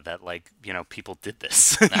idea that, like, people did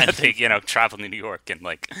this? That they, travel to New York and,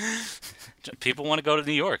 like... People want to go to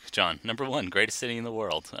New York, John. Number one, greatest city in the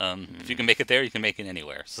world. If you can make it there, you can make it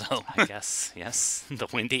anywhere. So I guess, yes. The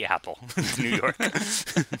Windy Apple, New York.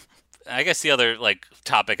 I guess the other, like,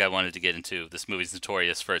 topic I wanted to get into, this movie's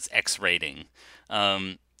notorious for its X rating.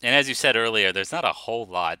 And as you said earlier, there's not a whole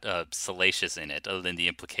lot salacious in it, other than the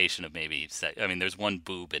implication of maybe sex. I mean, there's one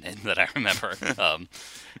boob in it that I remember.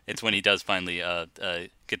 It's when he does finally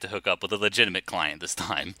get to hook up with a legitimate client this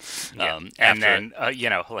time. Yeah. And then,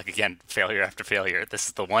 like, again, failure after failure. This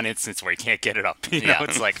is the one instance where he can't get it up.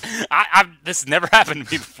 It's like, this has never happened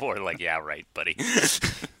to me before. Like, yeah, right, buddy.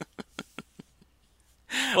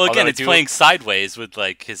 Well, again, it's playing sideways with,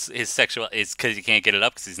 like, his sexual... It's because he can't get it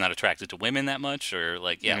up because he's not attracted to women that much? Or,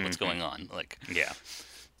 like, what's going on? Like, yeah.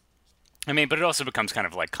 I mean, but it also becomes kind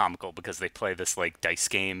of, like, comical because they play this, like, dice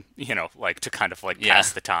game, like, to kind of, like,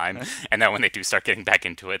 pass the time. And then when they do start getting back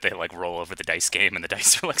into it, they, like, roll over the dice game and the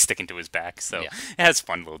dice are, like, sticking to his back. So it has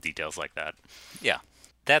fun little details like that. Yeah.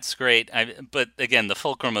 That's great, but again, the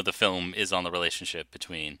fulcrum of the film is on the relationship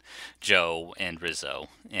between Joe and Rizzo,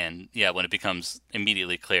 and when it becomes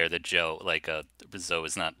immediately clear that Rizzo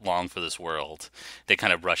is not long for this world, they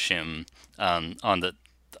kind of rush him on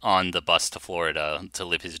the bus to Florida to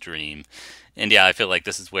live his dream, and I feel like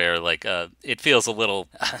this is where it feels a little,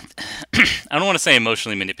 I don't want to say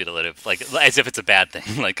emotionally manipulative, like as if it's a bad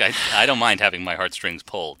thing. Like I don't mind having my heartstrings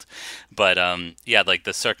pulled, but like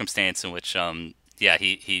the circumstance in which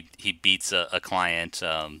he beats a client.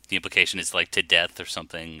 The implication is like to death or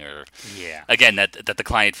something, or again that the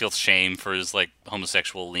client feels shame for his like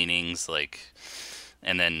homosexual leanings, like,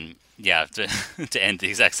 and then to end the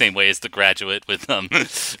exact same way as The Graduate with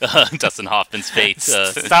Dustin Hoffman's fate.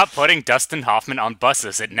 Stop putting Dustin Hoffman on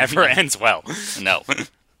buses; it never ends well. No.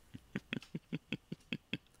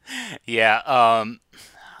 I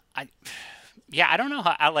don't know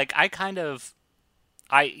how I kind of.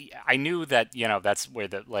 I knew that, that's where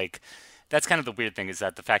that's kind of the weird thing is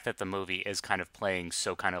that the fact that the movie is kind of playing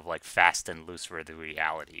so kind of like fast and loose with the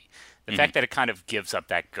reality. The fact that it kind of gives up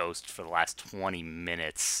that ghost for the last 20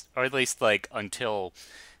 minutes, or at least like until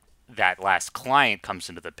that last client comes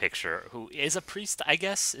into the picture, who is a priest, I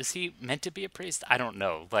guess. Is he meant to be a priest? I don't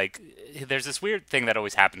know. Like, there's this weird thing that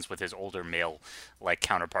always happens with his older male, like,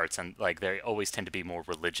 counterparts, and, like, they always tend to be more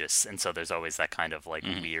religious, and so there's always that kind of, like,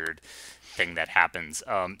 weird thing that happens.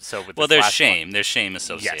 There's shame. There's shame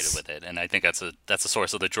associated with it, and I think that's a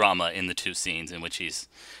source of the drama in the two scenes in which he's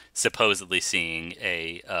supposedly seeing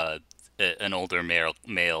an older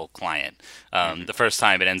male client. The first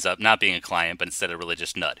time it ends up not being a client, but instead a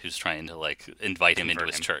religious nut who's trying to like invite him into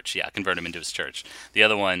his church. Yeah, convert him into his church. The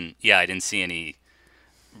other one, I didn't see any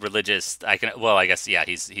religious. I guess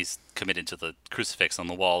he's committed to the crucifix on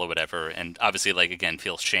the wall or whatever, and obviously like again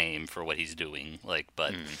feels shame for what he's doing. Like,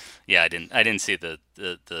 but I didn't see the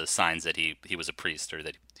signs that he was a priest or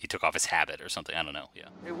that he took off his habit or something. I don't know. Yeah.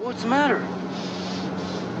 Hey, what's the matter?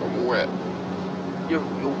 I'm wet. You're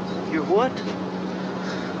what?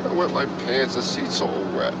 I wet my pants. The seat's all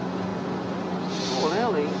wet. Well,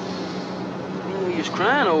 Ellie, you're just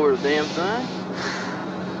crying over the damn thing.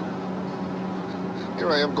 Here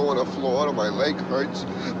I am going to Florida. My leg hurts,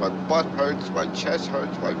 my butt hurts, my chest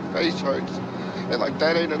hurts, my face hurts. And like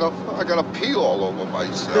that ain't enough, I gotta pee all over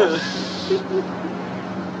myself.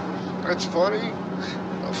 That's funny.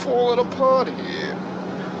 I'm falling apart here.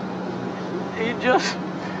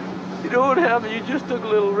 You know what happened? You just took a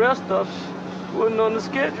little rest up. Wasn't on the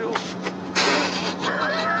schedule.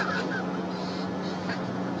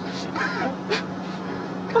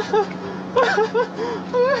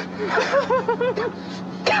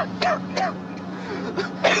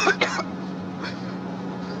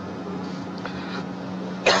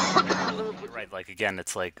 Right, like again,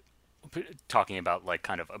 it's like talking about like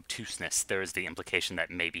kind of obtuseness. There is the implication that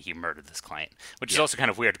maybe he murdered this client, which is also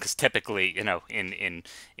kind of weird because typically, in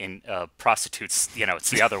prostitutes, it's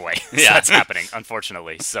the other way. That's happening,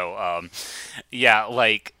 unfortunately. So,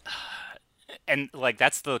 and like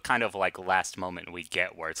that's the kind of like last moment we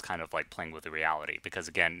get where it's kind of like playing with the reality, because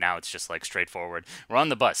again now it's just like straightforward. We're on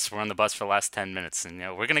the bus for the last 10 minutes, and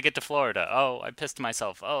we're gonna get to Florida. Oh, I pissed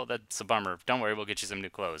myself. Oh, that's a bummer. Don't worry, we'll get you some new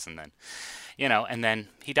clothes. And then and then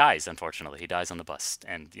he dies. Unfortunately, he dies on the bus,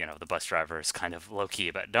 and the bus driver is kind of low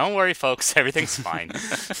key, but don't worry folks, everything's fine.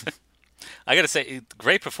 I gotta say,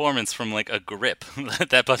 great performance from like a grip.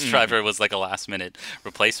 That bus driver was like a last minute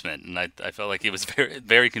replacement, and I felt like he was very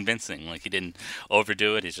very convincing. Like he didn't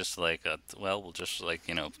overdo it. He's just like, well, we'll just like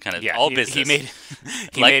kind of all business.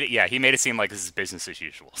 He made it seem like this is business as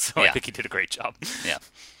usual. So I think he did a great job. Yeah.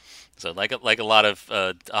 So like a lot of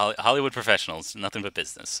Hollywood professionals, nothing but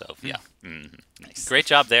business. So yeah, nice. Great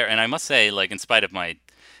job there. And I must say, like in spite of my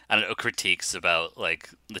critiques about like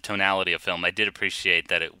the tonality of film, I did appreciate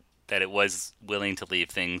that it was willing to leave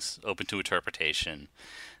things open to interpretation.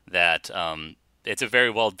 That it's a very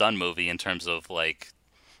well done movie in terms of like,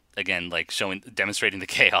 again, like demonstrating the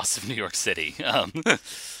chaos of New York City.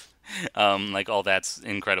 Like all that's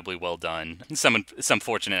incredibly well done. Some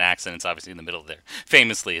fortunate accidents, obviously in the middle there.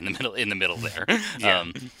 Famously in the middle there. Yeah.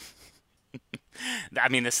 I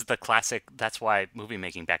mean, this is the classic. That's why movie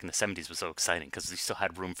making back in the 70s was so exciting, because you still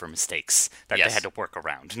had room for mistakes that they had to work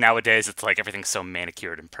around. Nowadays, it's like everything's so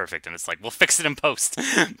manicured and perfect, and it's like, we'll fix it in post.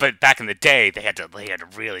 But back in the day, they had to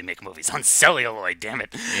really make movies on celluloid. Damn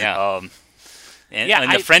it. Yeah.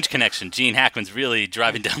 And the French Connection, Gene Hackman's really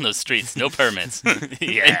driving down those streets, no permits,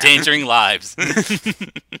 endangering lives.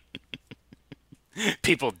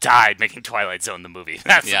 People died making Twilight Zone the movie.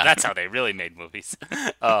 That's how they really made movies.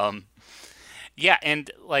 Yeah, and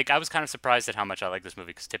like I was kind of surprised at how much I like this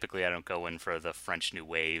movie, because typically I don't go in for the French New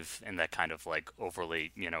Wave and that kind of like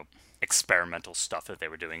overly, experimental stuff that they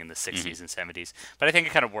were doing in the 60s and 70s. But I think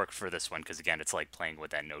it kind of worked for this one, because again, it's like playing with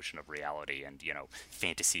that notion of reality and,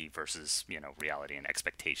 fantasy versus, reality and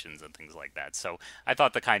expectations and things like that. So I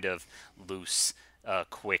thought the kind of loose,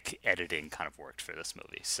 quick editing kind of worked for this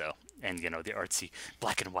movie. So, and the artsy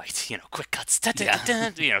black and white, quick cuts,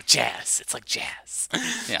 jazz. It's like jazz.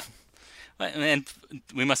 Yeah. And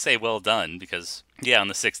we must say well done, because, in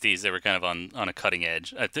the 60s, they were kind of on a cutting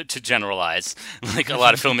edge. To generalize, like a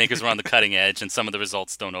lot of filmmakers were on the cutting edge, and some of the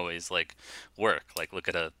results don't always, like, work. Like, look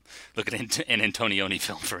at an Antonioni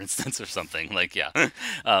film, for instance, or something. Like,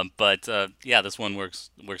 but this one works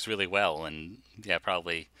really well, and,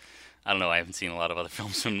 probably, I don't know, I haven't seen a lot of other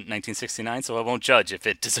films from 1969, so I won't judge if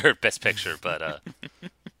it deserved Best Picture, but...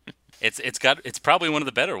 It's probably one of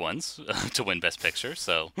the better ones to win Best Picture.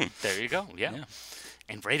 So there you go. Yeah.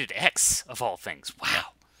 And rated X of all things. Wow.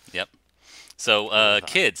 Yep. So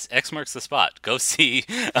kids, X marks the spot. Go see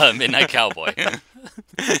Midnight Cowboy.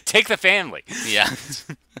 Take the family. Yeah.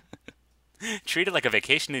 Treat it like a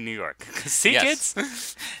vacation in New York. See, kids?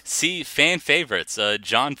 See fan favorites,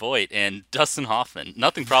 Jon Voight and Dustin Hoffman.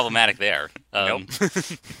 Nothing problematic there. Nope.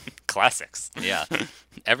 Classics. Yeah.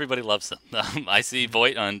 Everybody loves them. I see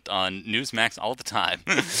Voight on Newsmax all the time.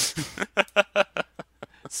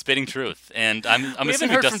 Spitting truth. And I'm we haven't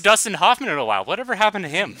heard from Dustin Hoffman in a while. Whatever happened to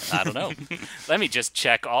him? I don't know. Let me just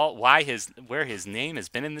check where his name has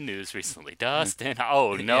been in the news recently. Dustin.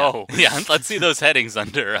 Oh no. Yeah. Let's see those headings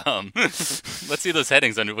under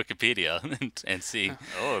Wikipedia and see.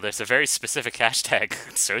 Oh, there's a very specific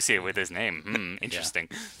hashtag associated with his name. Interesting.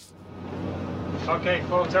 Yeah. Okay,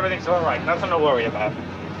 folks, everything's all right. Nothing to worry about.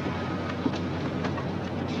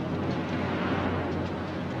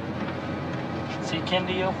 See kin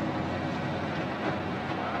to you?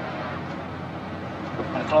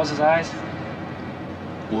 Want to close his eyes?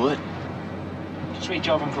 What? Just reach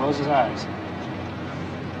over and close his eyes.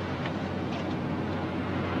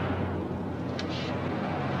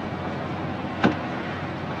 All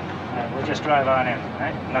right, we'll just drive on in, all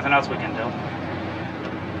right? Nothing else we can do.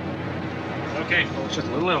 Okay, folks, just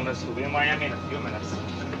a little illness. We'll be in Miami in a few minutes.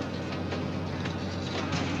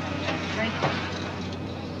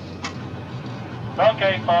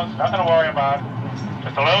 Okay, folks, nothing to worry about.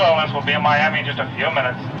 Just a little illness. We'll be in Miami in just a few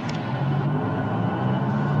minutes.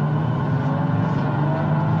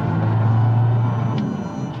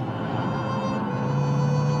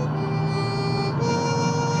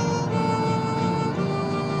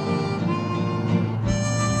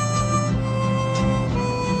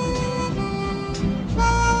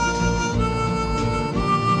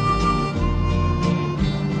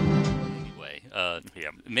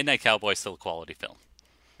 Midnight Cowboy is still a quality film.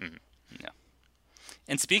 Mm-hmm. Yeah.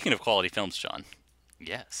 And speaking of quality films, John.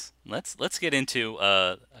 Yes. Let's get into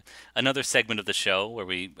another segment of the show where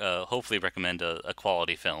we hopefully recommend a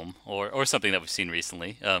quality film or something that we've seen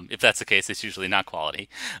recently. If that's the case, it's usually not quality.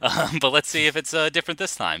 But let's see if it's different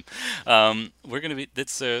this time.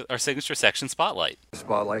 It's our signature section, Spotlight.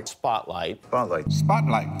 Spotlight. Spotlight. Spotlight.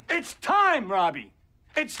 Spotlight. It's time, Robbie.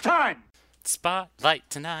 It's time. Spotlight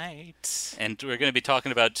tonight. And we're going to be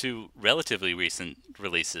talking about two relatively recent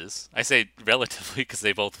releases. I say relatively because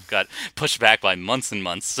they both got pushed back by months and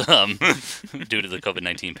months due to the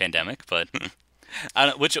COVID-19 pandemic. But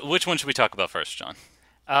which one should we talk about first, John?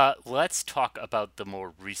 Let's talk about the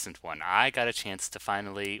more recent one. I got a chance to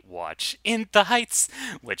finally watch In the Heights,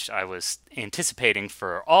 which I was anticipating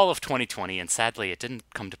for all of 2020, and sadly it didn't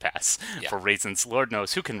come to pass for reasons Lord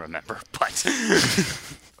knows who can remember. But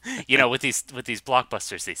you know, with these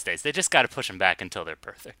blockbusters these days, they just got to push them back until they're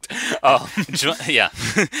perfect.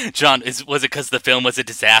 John, was it because the film was a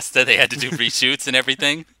disaster? They had to do reshoots and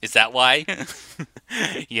everything. Is that why?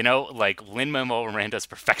 You know, like Lin-Manuel Miranda's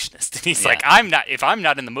perfectionist. And he's like, if I'm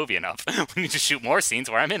not in the movie enough, we need to shoot more scenes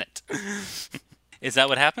where I'm in it. Is that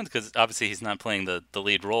what happened? Because obviously he's not playing the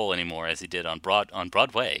lead role anymore as he did on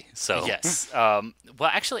Broadway. So yes.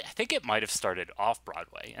 Well, actually, I think it might have started off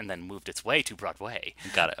Broadway and then moved its way to Broadway.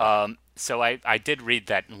 Got it. So I did read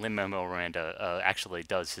that Lin-Manuel Miranda actually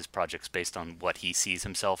does his projects based on what he sees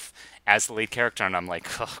himself as the lead character, and I'm like,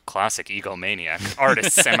 classic egomaniac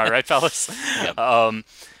artists, am I right, fellas? Yep.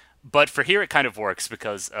 But for here, it kind of works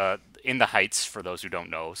because In the Heights, for those who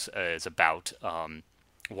don't know, is about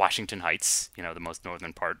Washington Heights, you know, the most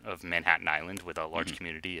northern part of Manhattan Island, with a large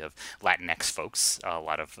community of Latinx folks, a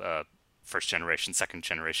lot of first generation, second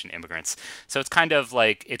generation immigrants. So it's kind of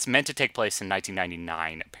like, it's meant to take place in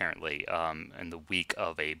 1999, apparently, in the week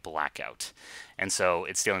of a blackout. And so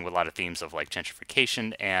it's dealing with a lot of themes of like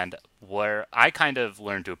gentrification, and where I kind of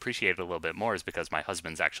learned to appreciate it a little bit more is because my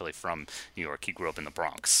husband's actually from New York. He grew up in the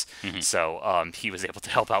Bronx. So he was able to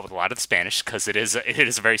help out with a lot of the Spanish, because it is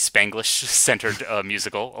a very Spanglish-centered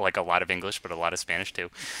musical, like a lot of English, but a lot of Spanish too.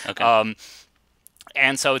 Okay.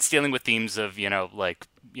 And so it's dealing with themes of,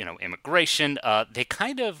 immigration. They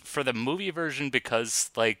kind of, for the movie version, because,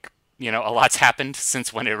 a lot's happened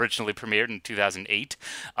since when it originally premiered in 2008.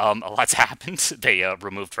 A lot's happened. They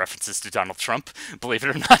removed references to Donald Trump, believe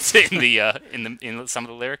it or not, in some of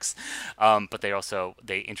the lyrics. But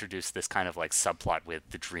they introduced this kind of like subplot with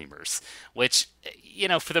the Dreamers, which,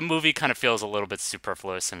 for the movie kind of feels a little bit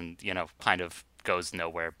superfluous and, kind of goes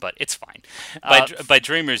nowhere, but it's fine. By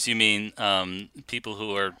dreamers, you mean people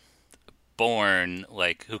who are born,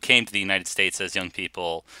 who came to the United States as young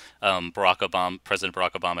people. President Barack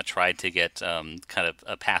Obama tried to get kind of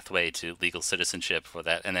a pathway to legal citizenship for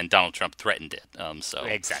that, and then Donald Trump threatened it.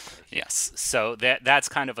 Exactly. Yes. So that's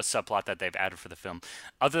kind of a subplot that they've added for the film.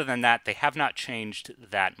 Other than that, they have not changed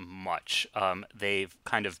that much. They've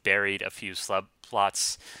kind of buried a few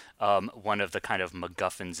subplots. One of the kind of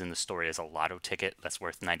MacGuffins in the story is a lotto ticket that's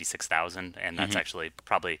worth $96,000, and that's actually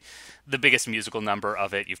probably the biggest musical number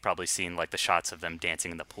of it. You've probably seen like the shots of them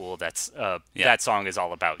dancing in the pool. That song is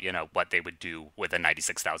all about what they would do with a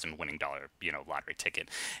 $96,000 winning dollar lottery ticket,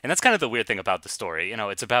 and that's kind of the weird thing about the story.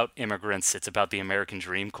 It's about immigrants, it's about the American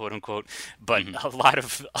dream, quote unquote, but a lot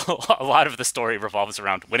of the story revolves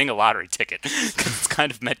around winning a lottery ticket, because it's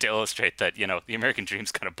kind of meant to illustrate that the American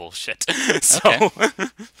dream's kind of bullshit. So. Okay.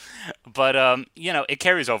 But, it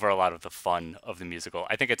carries over a lot of the fun of the musical.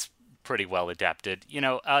 I think it's pretty well adapted.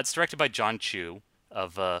 It's directed by John Chu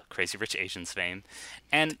of Crazy Rich Asians fame.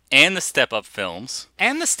 And the Step Up films.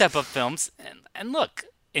 And look,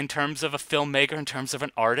 in terms of a filmmaker, in terms of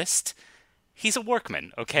an artist, he's a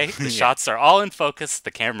workman, okay? The shots are all in focus.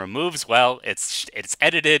 The camera moves well. It's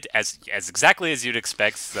edited as exactly as you'd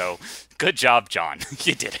expect. So good job, John.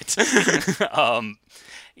 You did it.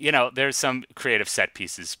 There's some creative set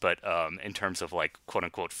pieces, but in terms of like quote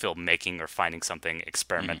unquote filmmaking or finding something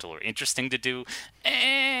experimental or interesting to do,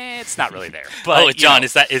 it's not really there. But, John,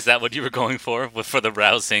 is that what you were going for the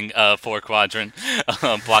rousing 4-quadrant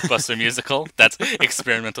blockbuster musical? That's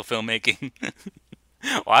experimental filmmaking.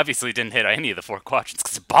 Well, obviously it didn't hit any of the 4 quadrants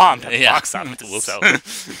because it bombed at the box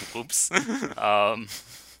office. Whoops. So, oops. I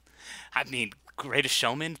mean, Greatest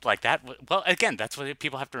Showman, like that. Well, again, that's what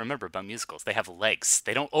people have to remember about musicals. They have legs.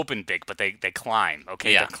 They don't open big, but they climb.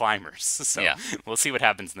 Okay, they're climbers. So we'll see what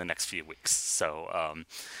happens in the next few weeks. So,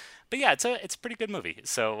 but yeah, it's a pretty good movie.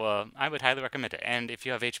 So I would highly recommend it. And if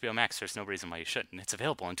you have HBO Max, there's no reason why you shouldn't. It's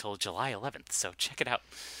available until July 11th. So check it out.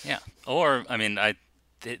 Yeah. Or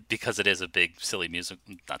because it is a big silly music,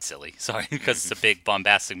 not silly, sorry, because it's a big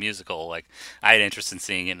bombastic musical, like I had interest in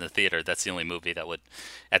seeing it in the theater. That's the only movie that would,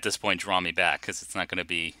 at this point, draw me back, because it's not going to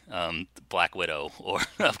be Black Widow or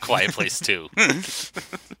A Quiet Place 2.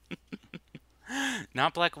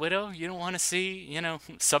 Not Black Widow? You don't want to see,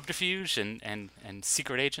 subterfuge and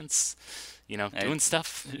secret agents, doing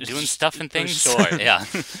stuff and things? Sure, yeah.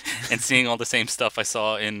 And seeing all the same stuff I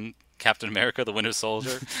saw in Captain America, the Winter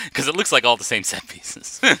Soldier, because it looks like all the same set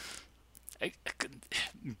pieces.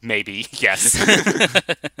 Maybe, yes.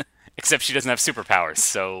 Except she doesn't have superpowers,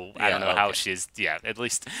 so I don't know how she's. Yeah, at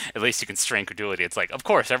least you can strain credulity. It's like, of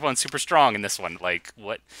course, everyone's super strong in this one. Like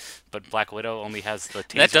what? But Black Widow only has the.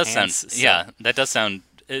 That does hands, sound. So. Yeah, that does sound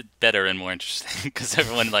better and more interesting because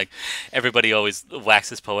everybody always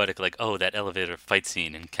waxes poetic, like, oh, that elevator fight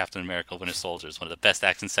scene in Captain America: Winter Soldier is one of the best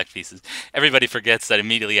action set pieces. Everybody forgets that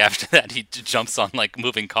immediately after that he jumps on like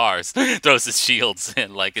moving cars, throws his shields,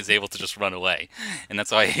 and like is able to just run away. And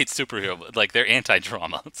that's why I hate superhero. Like, they're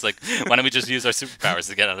anti-drama. It's like, why don't we just use our superpowers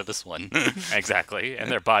to get out of this one? Exactly,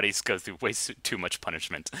 and their bodies go through way too much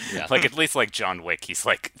punishment. Yeah. Like, at least like John Wick, he's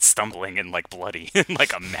like stumbling and like bloody and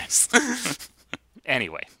like a mess.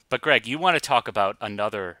 Anyway, but Greg, you want to talk about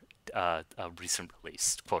another recent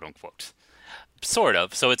release, quote unquote. Sort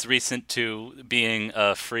of. So it's recent to being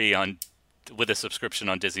free with a subscription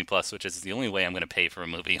on Disney Plus, which is the only way I'm going to pay for a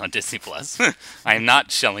movie on Disney Plus. I am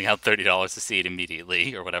not shelling out $30 to see it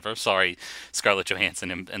immediately or whatever. Sorry, Scarlett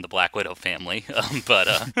Johansson and the Black Widow family.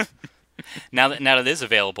 But now that it is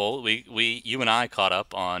available, you and I caught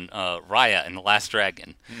up on Raya and the Last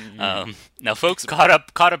Dragon. Mm-hmm. Now, folks, Caught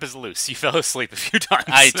up is loose. You fell asleep a few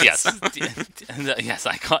times. Yes,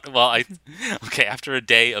 I caught. Well, okay. After a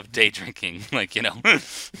day of day drinking, like, you know,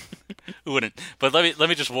 who wouldn't? But let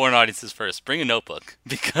me just warn audiences first. Bring a notebook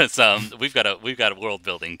because we've got a world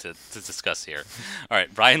building to discuss here. All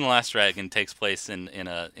right, Raya and the Last Dragon takes place in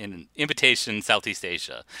an invitation Southeast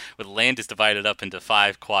Asia, where the land is divided up into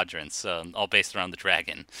 5 quadrants, all based around the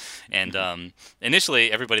dragon. And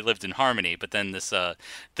initially, everybody lived in harmony, but then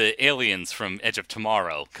the aliens from Edge of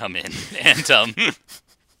Tomorrow come in, and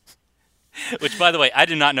which, by the way, I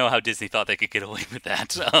did not know how Disney thought they could get away with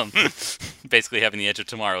that. Basically having the Edge of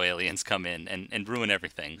Tomorrow aliens come in and ruin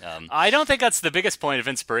everything. I don't think that's the biggest point of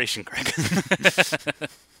inspiration, Greg.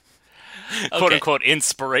 Quote unquote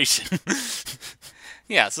inspiration.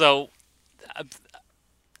 Yeah, so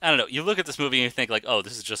I don't know. You look at this movie and you think like, oh,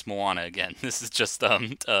 this is just Moana again. This is just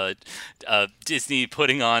Disney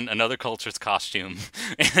putting on another culture's costume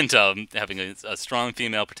and having a strong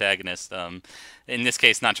female protagonist. In this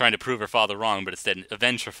case, not trying to prove her father wrong, but instead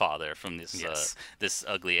avenge her father from this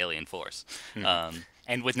ugly alien force. Mm-hmm.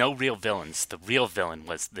 And with no real villains. The real villain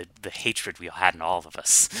was the hatred we had in all of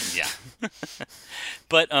us. Yeah.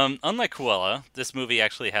 But unlike Cruella, this movie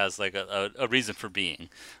actually has like a reason for being.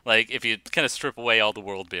 Like, if you kind of strip away all the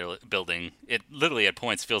world building, it literally at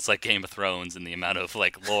points feels like Game of Thrones in the amount of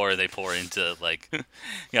like lore they pour into, like, you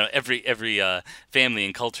know, every family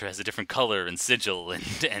and culture has a different color and sigil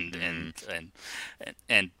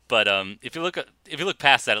but if you look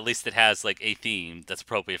past that, at least it has like a theme that's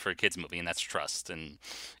appropriate for a kids movie, and that's trust, and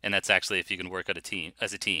that's actually if you can work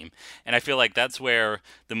as a team. And I feel like that's where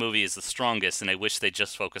the movie is the strongest, and I wish they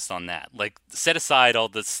just focused on that. Like, set aside all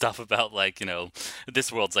the stuff about, like, you know,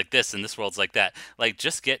 this world's like this and this world's like that. Like,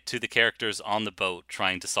 just get to the characters on the boat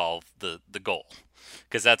trying to solve the goal,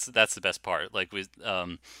 because that's the best part. Like,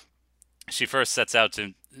 she first sets out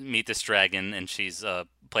to meet this dragon, and she's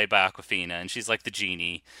played by Awkwafina, and she's like the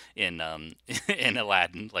genie in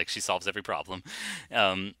Aladdin. Like, she solves every problem.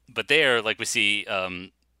 But there, like, we see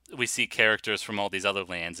characters from all these other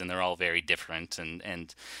lands, and they're all very different,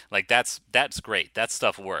 and like that's great. That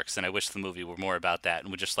stuff works, and I wish the movie were more about that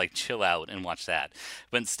and would just like chill out and watch that.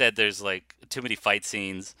 But instead, there's like too many fight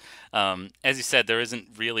scenes. As you said, there isn't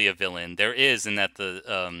really a villain. There is, in that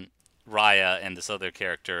the Raya and this other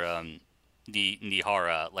character,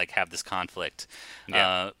 Nihara, like, have this conflict.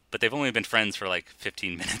 Yeah. But they've only been friends for like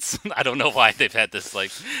 15 minutes. I don't know why they've had this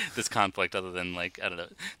conflict, other than, like, I don't know,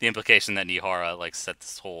 the implication that Nihara like set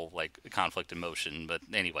this whole like conflict in motion. But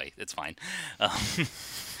anyway, it's fine.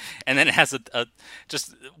 And then it has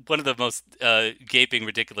just one of the most gaping,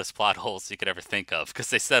 ridiculous plot holes you could ever think of, because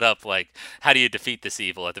they set up, like, how do you defeat this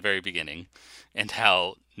evil at the very beginning, and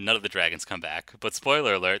how none of the dragons come back. But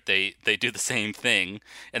spoiler alert, they do the same thing,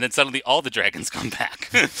 and then suddenly all the dragons come back.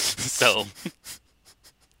 So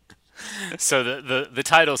the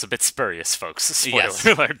title's a bit spurious, folks. Spoiler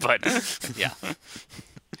alert, but yeah.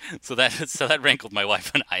 So that rankled my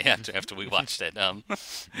wife and I after we watched it,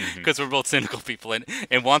 because we're both cynical people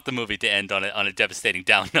and want the movie to end on a devastating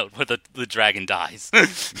down note where the dragon dies.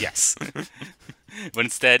 Yes. But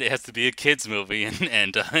instead, it has to be a kids movie, and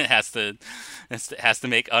it has to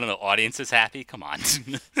make, I don't know, audiences happy. Come on.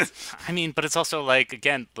 I mean, but it's also like,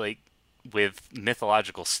 again, like, with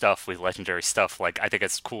mythological stuff, with legendary stuff, like, I think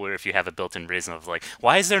it's cooler if you have a built-in reason of, like,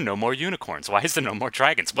 why is there no more unicorns? Why is there no more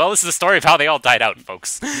dragons? Well, this is the story of how they all died out,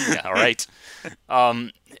 folks. Yeah, all right.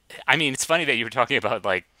 I mean, it's funny that you were talking about,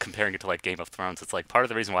 like, comparing it to, like, Game of Thrones. It's like, part of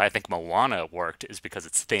the reason why I think Moana worked is because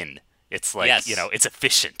it's thin. It's like, yes, you know, it's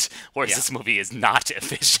efficient. Whereas this movie is not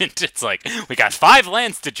efficient. It's like, we got 5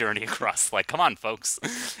 lands to journey across. Like, come on, folks.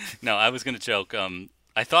 No, I was going to joke.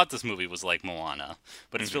 I thought this movie was like Moana,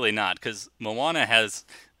 but it's really not, because Moana has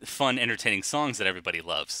fun, entertaining songs that everybody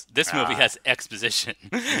loves. This movie has exposition.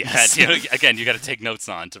 Yes. That, again, you got to take notes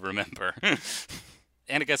on to remember.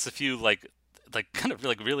 And it gets a few kind of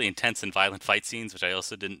really intense and violent fight scenes, which I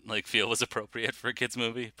also didn't feel was appropriate for a kids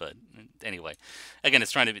movie. But anyway, again,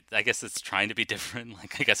 I guess it's trying to be different.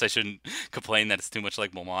 I guess I shouldn't complain that it's too much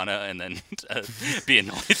like Moana, and then be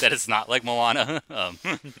annoyed that it's not like Moana.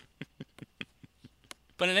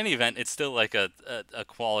 But in any event, it's still a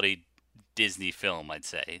quality Disney film, I'd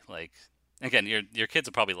say. Again, your kids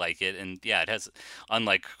will probably like it, and yeah, it has,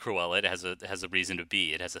 unlike Cruella, it has a reason to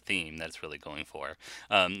be. It has a theme that it's really going for.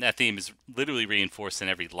 That theme is literally reinforced in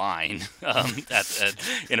every line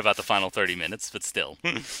in about the final 30 minutes, but still,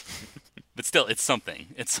 it's something.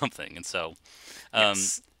 It's something, and so.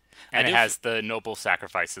 Yes. And it has the noble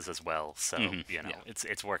sacrifices as well, so yeah.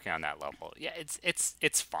 it's working on that level. Yeah,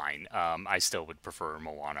 it's fine. I still would prefer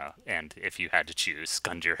Moana, and if you had to choose,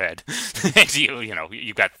 gun to your head, and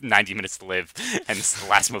you got 90 minutes to live, and this is the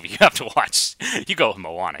last movie you have to watch. You go with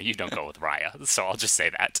Moana. You don't go with Raya. So I'll just say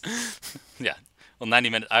that. Yeah. Well, 90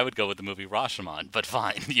 minutes. I would go with the movie Rashomon, but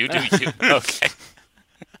fine. You do you. Okay.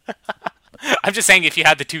 I'm just saying, if you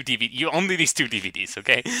had the two DVDs, only these two DVDs,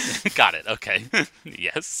 okay? Got it. Okay.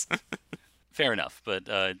 Yes. Fair enough. But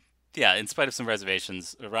yeah, in spite of some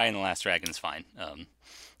reservations, Raya and the Last Dragon is fine.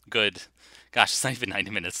 Good. Gosh, it's not even 90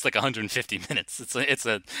 minutes. It's 150 minutes. It's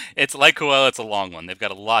like Cruella. It's a long one. They've got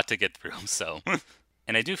a lot to get through. So,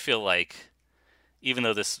 and I do feel like, even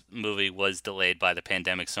though this movie was delayed by the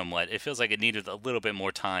pandemic somewhat, it feels like it needed a little bit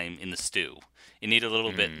more time in the stew. It needed a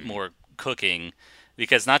little bit more cooking.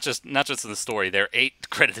 Because not just in the story, there are 8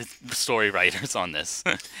 credited story writers on this,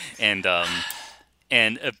 and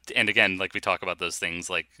again, we talk about those things,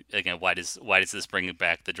 again, why does this bring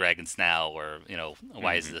back the dragons now, or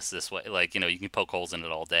why is this way? You can poke holes in it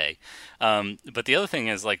all day. But the other thing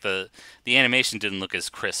is the animation didn't look as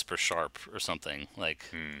crisp or sharp or something.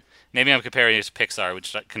 Maybe I'm comparing it to Pixar,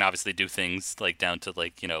 which can obviously do things down to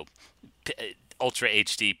ultra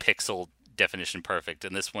HD pixel definition perfect,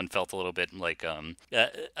 and this one felt a little bit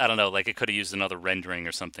I don't know, it could have used another rendering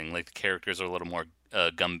or something. The characters are a little more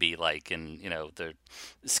Gumby and their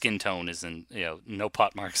skin tone isn't no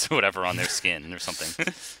pot marks or whatever on their skin or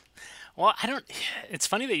something. Well, it's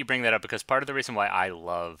funny that you bring that up, because part of the reason why I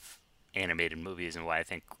love animated movies and why I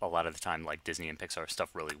think a lot of the time Disney and Pixar stuff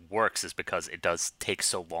really works is because it does take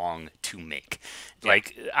so long to make. Yeah.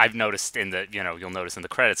 I've noticed you'll notice in the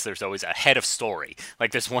credits, there's always a head of story.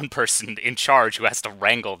 There's one person in charge who has to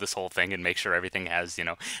wrangle this whole thing and make sure everything has,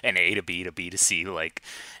 an A to B to B to C,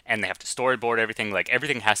 and they have to storyboard everything.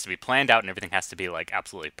 Everything has to be planned out and everything has to be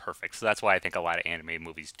absolutely perfect. So that's why I think a lot of animated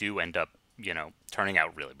movies do end up, turning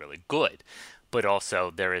out really, really good. But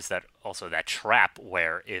also there is that trap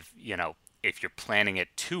where if you're planning it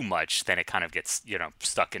too much, then it kind of gets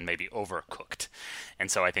stuck and maybe overcooked. And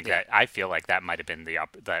so I think I feel like that might have been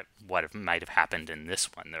what might have happened in this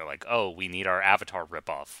one. They're like, oh, we need our Avatar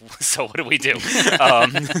ripoff. So what do we do?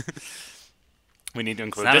 We need to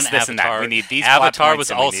include this, and that. We need these. Avatar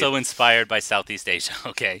was also inspired by Southeast Asia.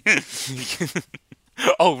 Okay.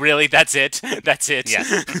 Oh, really? That's it? That's it?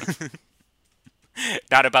 Yes.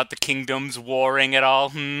 Not about the kingdoms warring at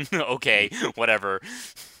all? Okay, whatever.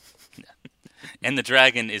 And the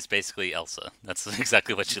dragon is basically Elsa. That's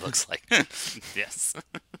exactly what she looks like. Yes.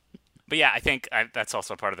 But yeah, I think that's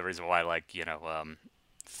also part of the reason why,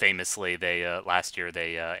 famously, they last year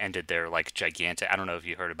they ended their Gigantic. I don't know if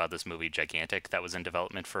you heard about this movie Gigantic that was in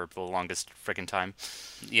development for the longest freaking time.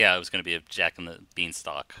 Yeah, it was going to be a Jack and the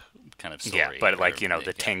Beanstalk kind of story. Yeah, but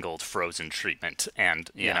the tangled frozen treatment, and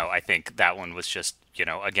I think that one was just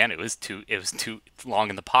again it was too long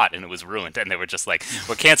in the pot and it was ruined, and they were just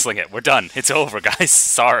we're canceling it, we're done, it's over, guys,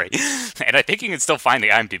 sorry. And I think you can still find the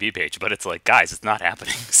IMDb page, but it's guys, it's not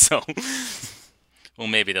happening. So. Well,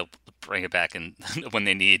 maybe they'll bring it back when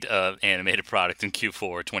they need animated product in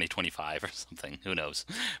Q4 2025 or something. Who knows?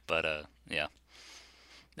 But yeah.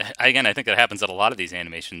 Again, I think that happens at a lot of these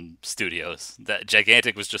animation studios. That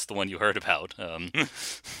Gigantic was just the one you heard about.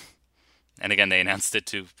 And again, they announced it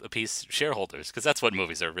to appease shareholders, because that's what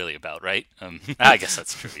movies are really about, right? I guess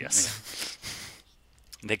that's true, yes.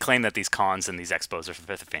 Yeah. They claim that these cons and these expos are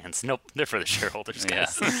for the fans. Nope, they're for the shareholders,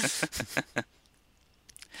 guys. Yeah.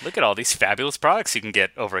 Look at all these fabulous products you can get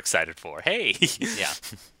overexcited for. Hey. Yeah.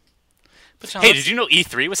 But John, hey, did you know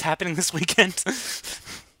E3 was happening this weekend?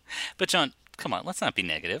 But John, come on, let's not be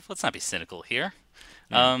negative. Let's not be cynical here.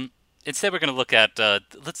 Instead, we're going to look at an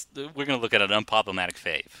unproblematic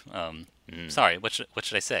fave. Sorry, what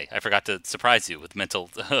should I say? I forgot to surprise you with mental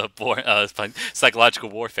psychological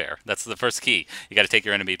warfare. That's the first key. You got to take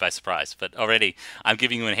your enemy by surprise. But already, I'm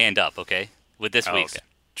giving you a hand up. Okay, with this week's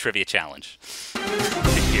trivia challenge.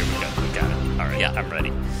 Here we go. We got it. All right. Yeah. I'm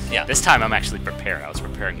ready. Yeah. This time I'm actually prepared. I was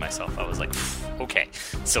preparing myself. I was like, okay.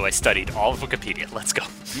 So I studied all of Wikipedia. Let's go.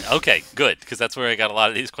 Okay, good, because that's where I got a lot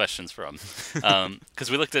of these questions from. Because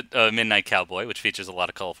we looked at Midnight Cowboy, which features a lot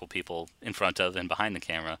of colorful people in front of and behind the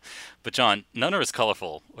camera. But John, none are as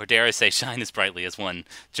colorful, or dare I say shine as brightly as one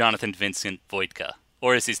Jonathan Vincent Voitka,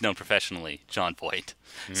 or as he's known professionally, Jon Voight.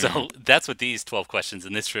 So that's what these 12 questions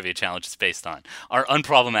in this trivia challenge is based on. Our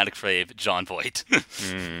unproblematic fave, Jon Voight,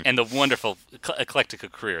 and the wonderful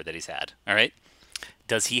eclectic career that he's had. All right?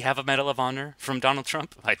 Does he have a Medal of Honor from Donald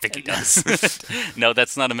Trump? I think he does. No,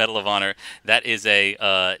 that's not a Medal of Honor. That is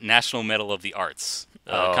a National Medal of the Arts.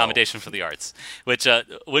 Commendation for the Arts, which,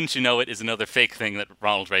 wouldn't you know it, is another fake thing that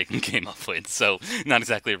Ronald Reagan came up with, so not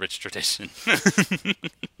exactly a rich tradition.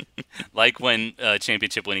 Like when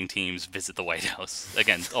championship-winning teams visit the White House.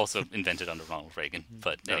 Again, also invented under Ronald Reagan,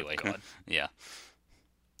 but anyway. Oh, God. Yeah.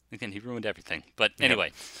 Again, he ruined everything. But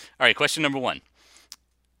anyway. All right, question number 1.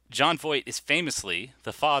 Jon Voight is famously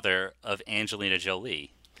the father of Angelina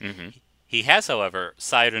Jolie. Mm-hmm. He has, however,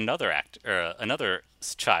 sired another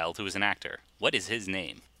child who is an actor. What is his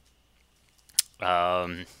name?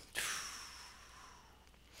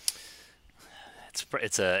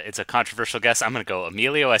 It's a controversial guess. I'm going to go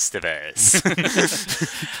Emilio Estevez.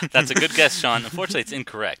 That's a good guess, Sean. Unfortunately, it's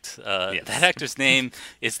incorrect. Yes. That actor's name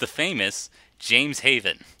is the famous James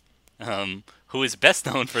Haven, who is best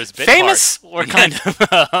known for his bit Famous part. or kind of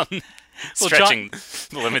stretching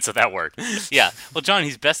the limits of that word. Yeah. Well, John,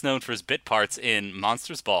 he's best known for his bit parts in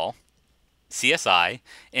Monsters Ball, CSI,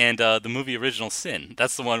 and the movie Original Sin.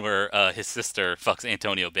 That's the one where his sister fucks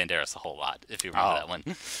Antonio Banderas a whole lot, if you remember that one.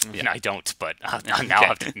 Yeah. I don't, but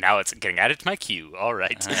now it's getting added to my queue. All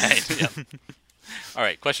right. All right. Yep. All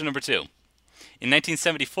right, question number 2. In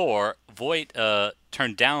 1974, Voight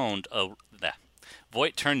turned down a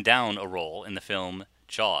role in the film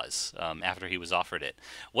Jaws after he was offered it.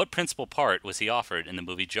 What principal part was he offered in the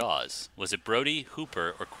movie Jaws? Was it Brody,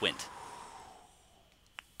 Hooper, or Quint?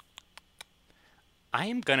 I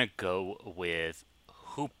am going to go with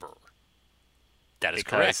Hooper. That is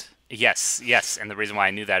correct. Yes. And the reason why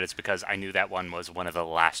I knew that is because I knew that one was one of the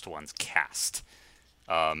last ones cast.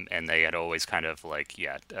 And they had always kind of like,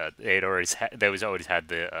 they always had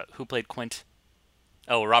the, who played Quint?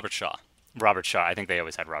 Oh, Robert Shaw. Robert Shaw. I think they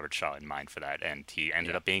always had Robert Shaw in mind for that, and he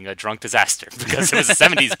ended up being a drunk disaster because it was the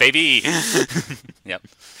 70s, baby. Yep.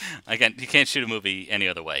 Again, you can't shoot a movie any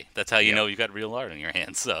other way. That's how you know you've got real art in your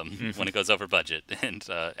hands when it goes over budget and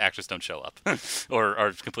actors don't show up or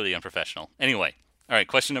are completely unprofessional. Anyway, all right,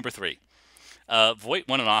 question number 3. Voight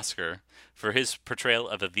won an Oscar for his portrayal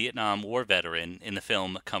of a Vietnam War veteran in the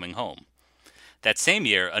film Coming Home. That same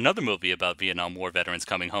year, another movie about Vietnam War veterans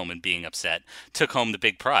coming home and being upset took home the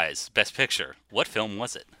big prize, Best Picture. What film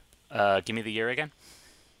was it? Give me the year again.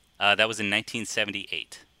 That was in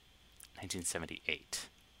 1978. 1978.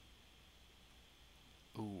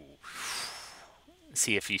 Ooh.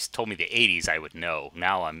 See, if you told me the 80s, I would know.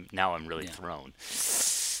 Now I'm really thrown.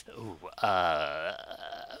 Ooh.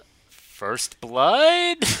 First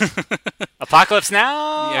Blood? Apocalypse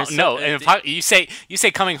Now? Yes, No, you say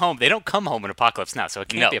Coming Home. They don't come home in Apocalypse Now, so it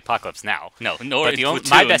can't be Apocalypse Now. No, nor But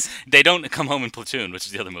Platoon. They don't come home in Platoon, which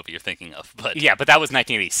is the other movie you're thinking of. But yeah, but that was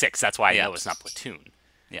 1986. That's why I know it's not Platoon.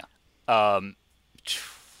 Yeah.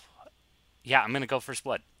 Yeah, I'm gonna go First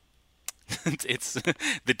Blood. It's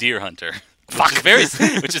The Deer Hunter.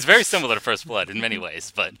 Which is very similar to First Blood in many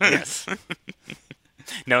ways, but yes.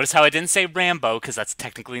 Notice how I didn't say Rambo, because that's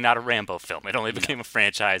technically not a Rambo film. It only became a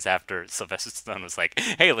franchise after Sylvester Stallone was like,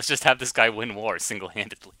 hey, let's just have this guy win wars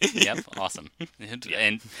single-handedly. Yep, awesome.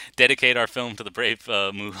 And dedicate our film to the brave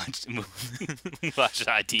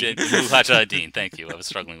Mujahideen. Thank you. I was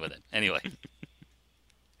struggling with it. Anyway.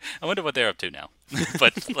 I wonder what they're up to now.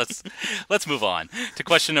 But let's move on to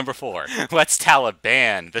question number 4. Let's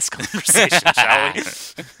Taliban this conversation, shall we?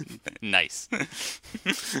 Nice.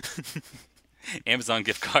 Amazon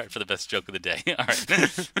gift card for the best joke of the day. All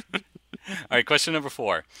right. All right, question number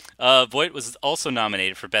 4. Voight was also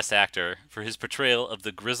nominated for Best Actor for his portrayal of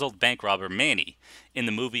the grizzled bank robber Manny in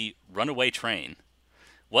the movie Runaway Train.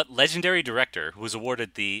 What legendary director, who was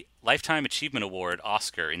awarded the Lifetime Achievement Award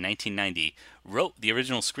Oscar in 1990, wrote the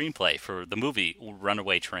original screenplay for the movie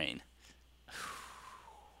Runaway Train?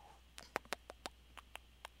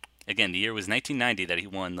 Again, the year was 1990 that he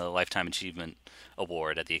won the Lifetime Achievement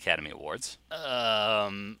Award at the Academy Awards.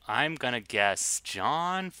 I'm going to guess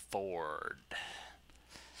John Ford.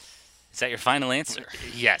 Is that your final answer?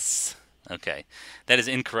 Yes. Okay. That is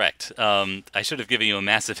incorrect. I should have given you a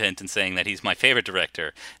massive hint in saying that he's my favorite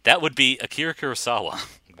director. That would be Akira Kurosawa.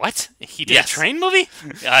 What? He did Yes. a train movie?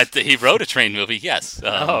 He wrote a train movie, yes.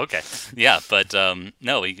 Okay. Yeah, but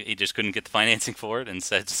no, he just couldn't get the financing for it and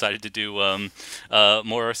decided to do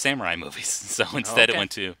more samurai movies. So instead it went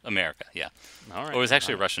to America, yeah. All right. Or it was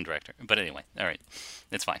actually a Russian director. But anyway, all right.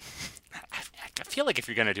 It's fine. I feel like if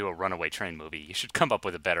you're going to do a runaway train movie, you should come up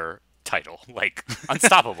with a better title, like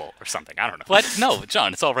Unstoppable or something. I don't know. What? No,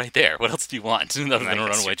 John, it's all right there. What else do you want other than a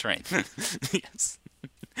runaway train? Yes.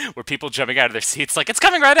 Where people jumping out of their seats like, it's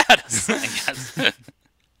coming right at us. I guess. I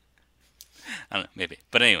don't know, maybe.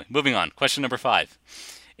 But anyway, moving on. Question number 5.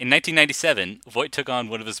 In 1997, Voight took on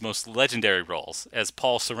one of his most legendary roles as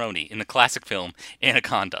Paul Cerrone in the classic film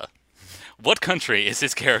Anaconda. What country is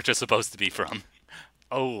his character supposed to be from?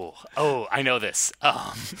 Oh, I know this.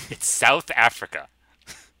 It's South Africa.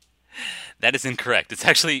 That is incorrect. It's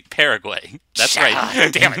actually Paraguay. That's Shut right.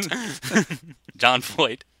 up. Damn it. John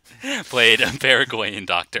Voight played a Paraguayan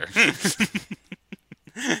doctor.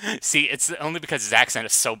 See, it's only because his accent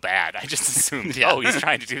is so bad. I just assumed, Yeah. he's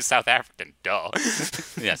trying to do South African. Duh.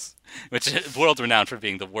 Yes. Which is world renowned for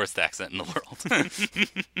being the worst accent in the world.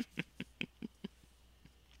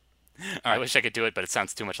 I wish I could do it, but it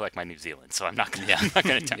sounds too much like my New Zealand, so I'm not going to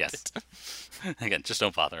attempt it. Again, just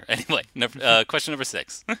don't bother. Anyway, question number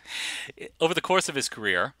 6. Over the course of his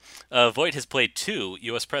career, Voight has played 2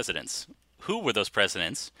 U.S. presidents. Who were those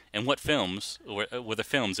presidents, and what films were the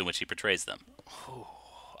films in which he portrays them?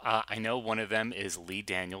 I know one of them is Lee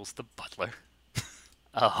Daniels, the butler.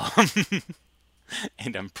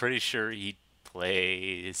 And I'm pretty sure he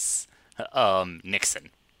plays Nixon.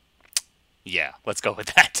 Yeah, let's go with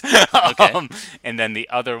that. Okay. And then the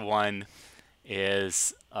other one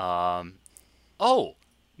is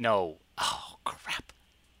crap.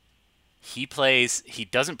 He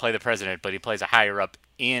doesn't play the president, but he plays a higher up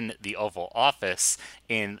in the Oval Office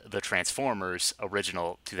in the Transformers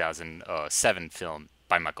original 2007 film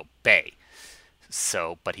by Michael Bay.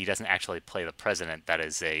 So, but he doesn't actually play the president. That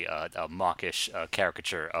is a mawkish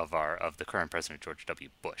caricature of the current president, George W.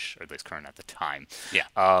 Bush, or at least current at the time. Yeah.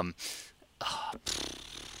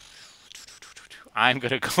 I'm going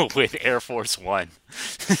to go with Air Force One.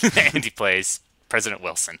 And he plays President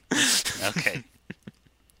Wilson. Okay.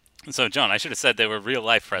 So, John, I should have said they were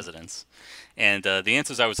real-life presidents. And the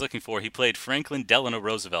answers I was looking for, he played Franklin Delano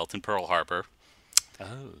Roosevelt in Pearl Harbor. Oh.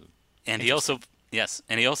 And he also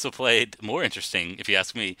played, more interesting, if you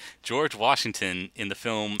ask me, George Washington in the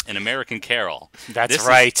film An American Carol. That's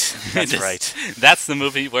right. That's the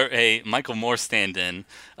movie where a Michael Moore stand-in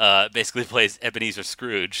basically plays Ebenezer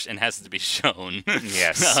Scrooge and has to be shown.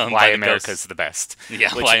 Yes, by why the America's the best.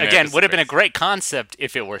 Yeah, Which, why again, America's would the have been a best. great concept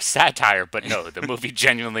if it were satire, but no, the movie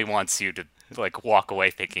genuinely wants you to walk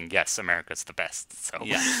away thinking, yes, America's the best. So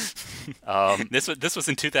Yeah. This was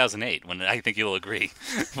in 2008, when I think you'll agree,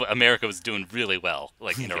 America was doing really well,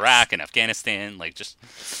 like in Iraq and Afghanistan, like just.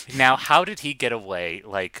 Now, how did he get away?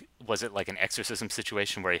 Like, was it like an exorcism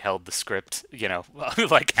situation where he held the script,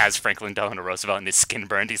 like as Franklin Delano Roosevelt and his skin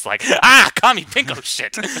burned? He's like, commie pinko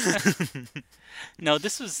shit. No,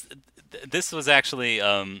 this was actually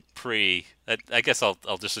pre. I guess I'll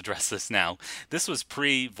just address this now. This was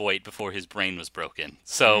pre-Voight, before his brain was broken.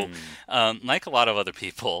 So, like a lot of other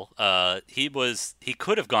people, he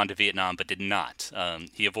could have gone to Vietnam but did not.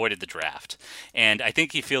 He avoided the draft, and I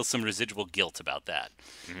think he feels some residual guilt about that.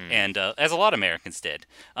 And as a lot of Americans did.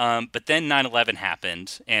 But then 9/11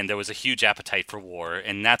 happened, and there was a huge appetite for war,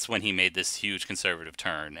 and that's when he made this huge conservative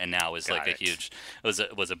turn, and now is like was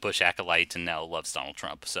a Bush acolyte, and now loves Donald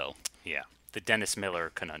Trump. So Yeah, the Dennis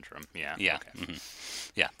Miller conundrum. Yeah. yeah, Okay.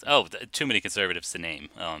 yeah. Oh, too many conservatives to name,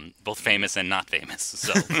 both famous and not famous.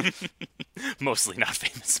 So Mostly not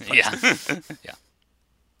famous. But yeah, yeah.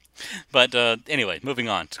 But anyway, moving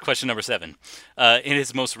on to question number 7. In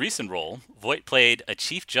his most recent role, Voight played a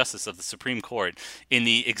Chief Justice of the Supreme Court in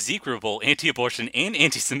the execrable anti-abortion and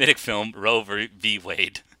anti-Semitic film Roe v.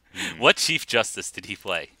 Wade. What Chief Justice did he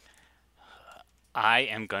play? I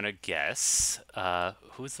am going to guess,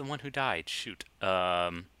 who's the one who died? Shoot.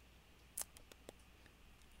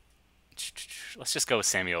 Let's just go with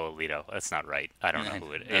Samuel Alito. That's not right. I don't know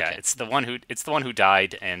who it is. Yeah, Okay. it's the one who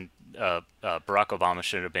died, and Barack Obama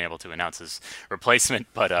should have been able to announce his replacement,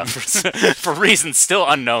 but for reasons still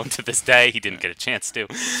unknown to this day, he didn't get a chance to.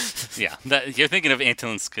 Yeah, you're thinking of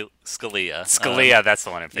Antonin Scalia. Scalia, that's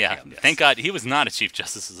the one I'm thinking Yeah, of. Yes. thank God he was not a Chief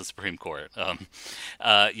Justice of the Supreme Court.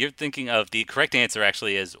 You're thinking of, the correct answer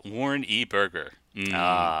actually is Warren E. Burger.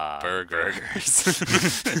 Burgers.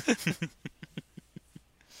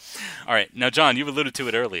 All right. Now, John, you alluded to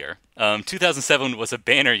it earlier. 2007 was a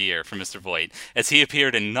banner year for Mr. Voight, as he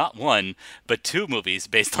appeared in not one, but 2 movies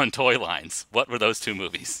based on toy lines. What were those 2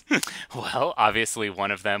 movies? Well, obviously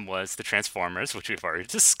one of them was the Transformers, which we've already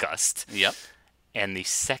discussed. Yep. And the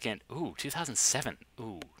second, 2007.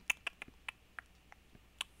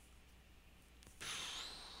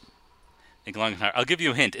 Think long and hard. I'll give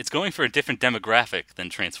you a hint. It's going for a different demographic than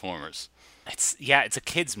Transformers. It's a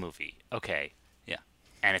kids movie. Okay. Yeah.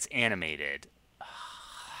 And it's animated.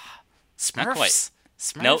 Smurfs? Not quite.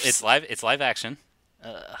 Smurfs? No, it's live action.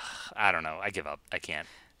 I don't know. I give up. I can't.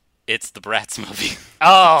 It's the Bratz movie.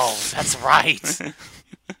 Oh, that's right.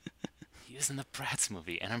 He was in the Bratz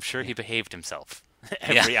movie, and I'm sure he behaved himself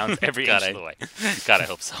every inch of the way. God, I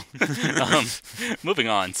hope so. Moving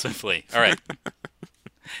on swiftly. All right.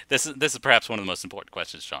 This is perhaps one of the most important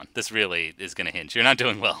questions, Sean. This really is going to hinge. You're not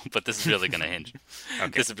doing well, but this is really going to hinge. Okay.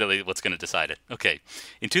 This is really what's going to decide it. Okay.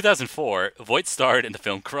 In 2004, Voight starred in the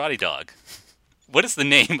film Karate Dog. What is the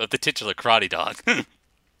name of the titular karate dog?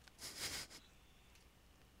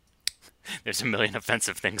 There's a million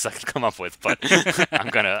offensive things I could come up with, but I'm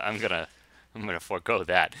gonna forego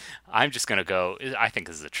that. I'm just gonna go. I think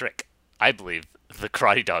this is a trick. I believe the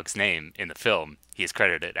karate dog's name in the film, he is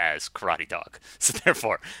credited as Karate Dog. So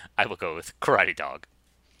therefore, I will go with Karate Dog.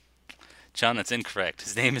 John, that's incorrect.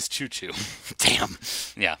 His name is Choo Choo. Damn.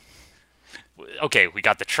 Yeah. Okay, we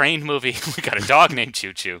got the train movie. We got a dog named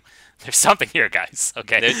Choo Choo. There's something here, guys.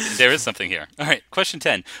 Okay. There is something here. All right, question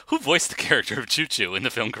 10. Who voiced the character of Choo Choo in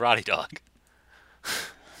the film Karate Dog?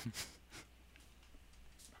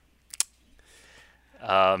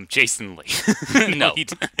 Jason Lee. No.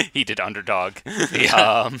 he did Underdog.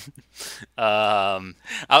 Yeah.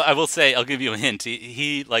 I will say, I'll give you a hint.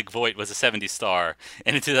 He, like Voight, was a 70s star,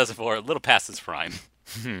 and in 2004, a little past his prime.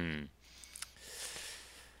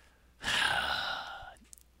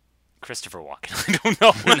 Christopher Walken. I don't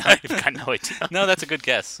know. I've got no idea. No, that's a good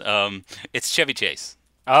guess. It's Chevy Chase.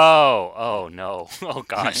 Oh no. Oh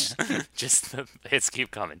gosh. Just the hits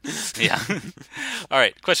keep coming. Yeah. All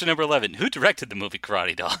right, question number 11. Who directed the movie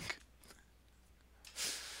Karate Dog?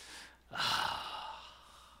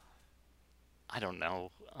 I don't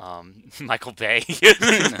know. Michael Bay.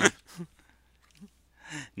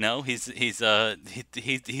 No, he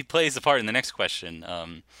plays a part in the next question.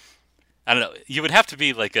 I don't know. You would have to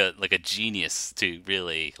be like a genius to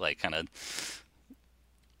really kind of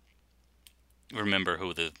remember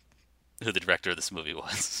who the director of this movie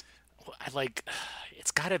was.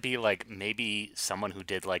 It's got to be maybe someone who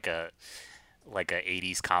did like a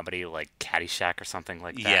 80s comedy like Caddyshack or something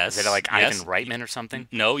like that. Yes. Is it Ivan Reitman or something?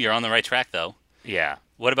 No, you're on the right track though. Yeah.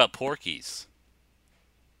 What about Porky's?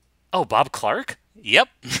 Oh, Bob Clark? Yep.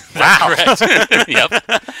 Wow. That's correct. Yep.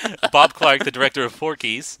 Bob Clark, the director of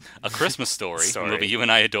Porky's, A Christmas Story, a movie you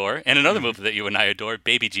and I adore, and another movie that you and I adore,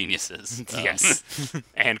 Baby Geniuses. Yes.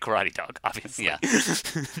 And Karate Dog, obviously. Yeah.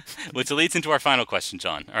 Which leads into our final question,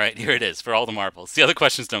 John. All right, here it is for all the marbles. The other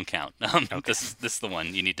questions don't count. Okay. This is the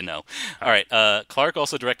one you need to know. All right. Clark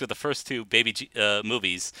also directed the first 2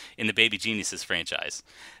 movies in the Baby Geniuses franchise.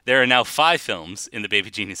 There are now 5 films in the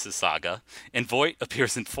Baby Geniuses saga, and Voight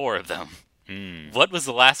appears in 4 of them. What was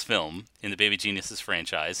the last film in the Baby Geniuses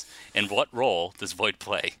franchise, and what role does Voight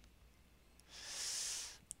play?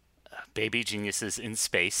 Baby Geniuses in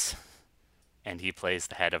Space, and he plays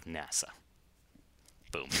the head of NASA.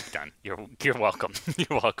 Boom, done. You're welcome.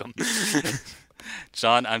 You're welcome.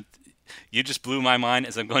 John, you just blew my mind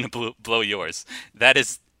as I'm going to blow yours. That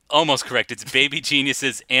is almost correct. It's Baby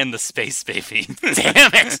Geniuses and the Space Baby.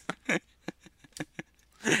 Damn it!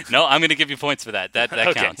 No, I'm going to give you points for that. That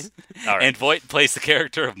Okay. counts. All right. And Voight plays the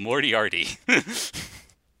character of Moriarty.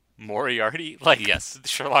 Moriarty? Yes.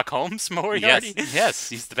 Sherlock Holmes Moriarty? Yes,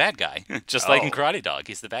 he's the bad guy. Just like in Karate Dog,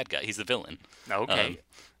 he's the bad guy. He's the villain. Okay.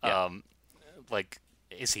 Yeah.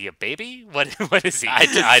 Is he a baby? What is he?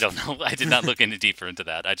 I don't know. I did not look any deeper into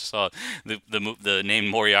that. I just saw the name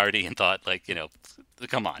Moriarty and thought,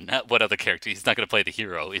 come on, what other character? He's not going to play the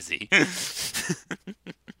hero, is he?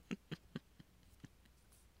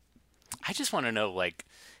 I just want to know,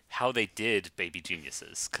 how they did Baby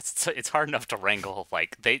Geniuses, because it's hard enough to wrangle.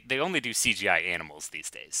 They only do CGI animals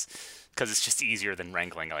these days, because it's just easier than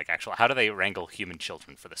wrangling actual. How do they wrangle human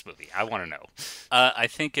children for this movie? I want to know. I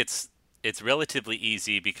think it's relatively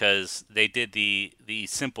easy because they did the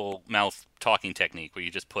simple mouth talking technique where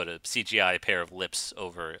you just put a CGI pair of lips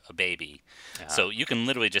over a baby. So you can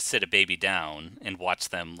literally just sit a baby down and watch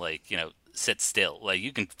them sit still.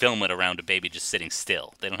 You can film it around a baby just sitting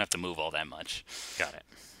still. They don't have to move all that much. Got it.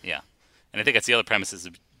 Yeah. And I think that's the other premise is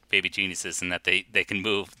baby geniuses in that they can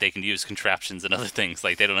move, they can use contraptions and other things.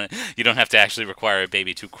 Like you don't have to actually require a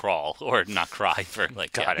baby to crawl or not cry for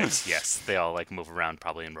like. Got it. Yes, they all like move around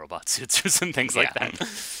probably in robot suits or some things like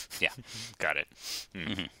that. Yeah, got it.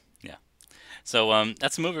 Mm-hmm. Yeah. So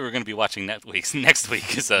that's a movie we're going to be watching next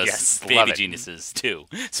week is yes, Baby Geniuses 2.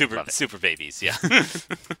 Super babies. Yeah.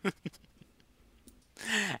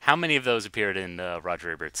 How many of those appeared in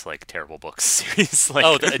Roger Ebert's like terrible books series?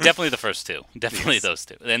 Definitely the first two. Definitely those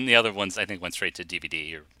two. Then the other ones I think went straight to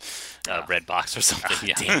DVD or Redbox or something.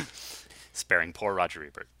 Yeah. Damn. Sparing poor Roger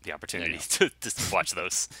Ebert the opportunity to watch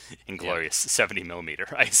those inglorious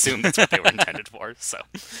 70mm. I assume that's what they were intended for. So,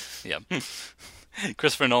 yeah.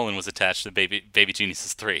 Christopher Nolan was attached to Baby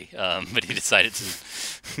Geniuses 3, but he decided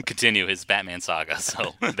to continue his Batman saga.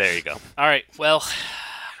 So there you go. All right. Well,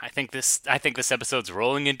 I think this episode's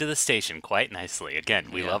rolling into the station quite nicely. Again,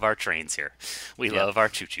 we love our trains here. We love our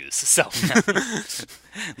choo-choos. So,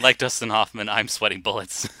 like Dustin Hoffman, I'm sweating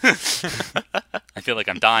bullets. I feel like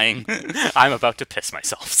I'm dying. I'm about to piss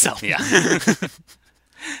myself. So yeah.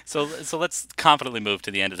 So let's confidently move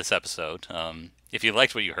to the end of this episode. If you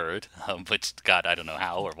liked what you heard, which, God, I don't know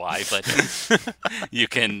how or why, but you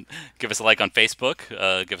can give us a like on Facebook,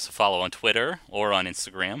 give us a follow on Twitter or on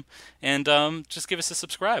Instagram, and just give us a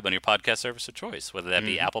subscribe on your podcast service of choice, whether that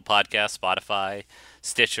be Apple Podcasts, Spotify,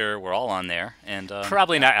 Stitcher. We're all on there. And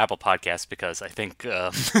probably not Apple Podcasts because I think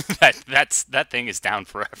that thing is down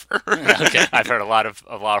forever. Okay. I've heard a lot of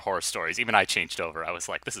horror stories. Even I changed over. I was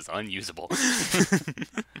like, this is unusable.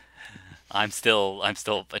 I'm still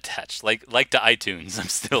attached, like to iTunes. I'm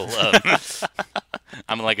still,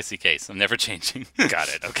 I'm a legacy case. I'm never changing. Got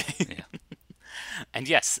it. Okay. Yeah. And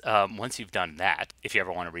yes, once you've done that, if you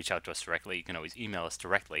ever want to reach out to us directly, you can always email us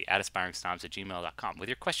directly at aspiringsnobs@gmail.com with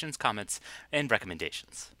your questions, comments, and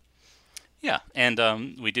recommendations. Yeah,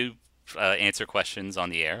 and we do answer questions on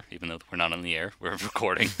the air, even though we're not on the air. We're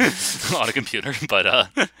recording on a computer. But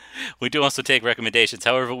we do also take recommendations.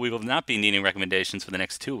 However, we will not be needing recommendations for the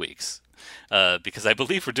next 2 weeks. Because I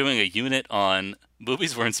believe we're doing a unit on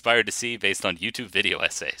movies we're inspired to see based on YouTube video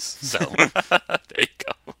essays. So there you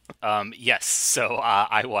go. Yes, so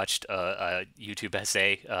I watched a YouTube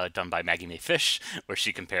essay done by Maggie Mae Fish where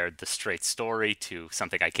she compared The Straight Story to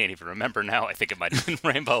something I can't even remember now. I think it might have been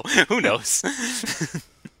Rainbow. Who knows?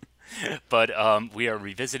 But we are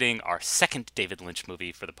revisiting our second David Lynch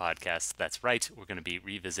movie for the podcast. That's right. We're going to be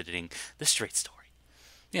revisiting The Straight Story.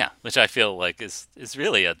 Yeah, which I feel like is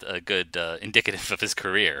really a good indicative of his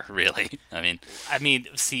career. Really, I mean,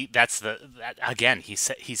 see, again.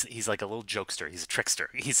 He's like a little jokester. He's a trickster.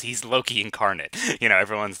 He's Loki incarnate. You know,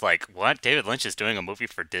 everyone's like, "What? David Lynch is doing a movie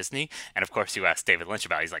for Disney?" And of course, you ask David Lynch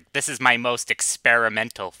about it. He's like, "This is my most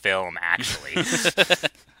experimental film, actually."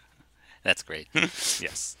 That's great.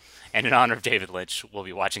 Yes, and in honor of David Lynch, we'll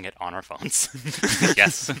be watching it on our phones.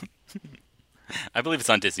 Yes. I believe it's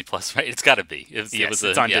on Disney Plus, right? It's got to be.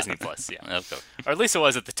 It's on Disney Plus, yeah. Okay. Or at least it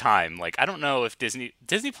was at the time. Like, I don't know if Disney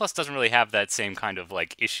Plus doesn't really have that same kind of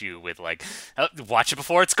like issue with like watch it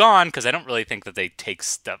before it's gone, because I don't really think that they take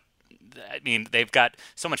stuff. I mean, they've got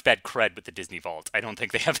so much bad cred with the Disney Vault. I don't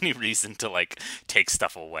think they have any reason to like take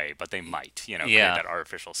stuff away, but they might, create that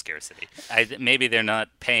artificial scarcity. Maybe they're not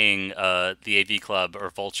paying the AV Club or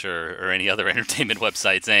Vulture or any other entertainment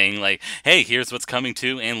website saying like, "Hey, here's what's coming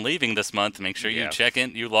to and leaving this month. Make sure you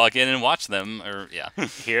you log in and watch them." Or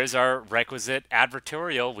here's our requisite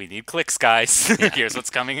advertorial. We need clicks, guys. Here's what's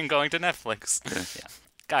coming and going to Netflix. Yeah.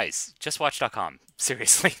 Guys, JustWatch.com.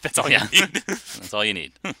 Seriously, that's all you need. That's all you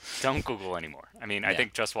need. Don't Google anymore. I mean, I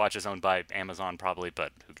think Just Watch is owned by Amazon probably,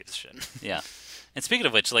 but who gives a shit? Yeah. And speaking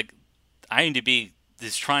of which, like, IMDb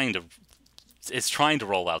is trying to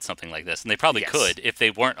roll out something like this, and they probably could if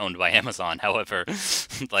they weren't owned by Amazon. However,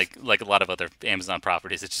 like a lot of other Amazon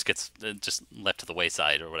properties, it just gets left to the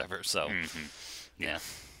wayside or whatever. So, yeah.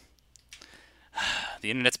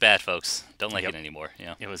 The internet's bad, folks. Don't like it anymore.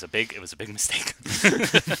 Yeah. It was a big mistake.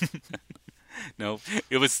 No,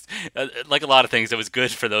 it was like a lot of things. It was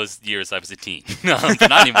good for those years I was a teen, but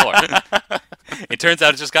not anymore. It turns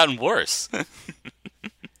out it's just gotten worse.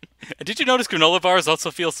 Did you notice granola bars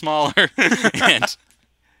also feel smaller?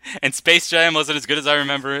 and Space Jam wasn't as good as I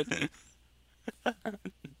remember it. What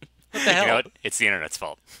the hell? You know what? It's the internet's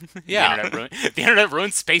fault. Yeah. The internet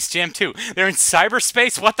ruined Space Jam too. They're in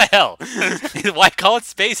cyberspace? What the hell? Why call it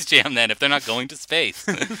Space Jam then if they're not going to space?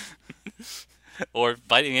 Or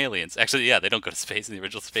fighting aliens. Actually, yeah, they don't go to space in the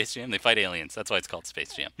original Space Jam. They fight aliens. That's why it's called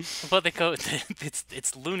Space Jam. Well,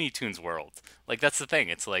 it's Looney Tunes world. Like, that's the thing.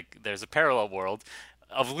 It's like there's a parallel world.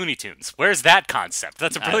 of Looney Tunes. Where's that concept?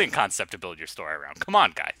 That's a brilliant concept to build your story around. Come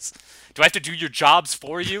on, guys. Do I have to do your jobs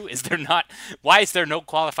for you? Why is there no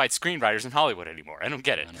qualified screenwriters in Hollywood anymore? I don't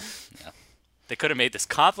get it. Yeah. They could have made this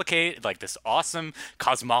complicated, like this awesome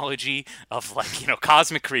cosmology of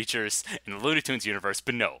cosmic creatures in the Looney Tunes universe,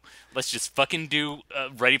 but no. Let's just fucking do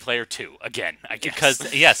Ready Player 2 again, I guess.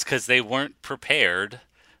 Because they weren't prepared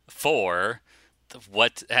for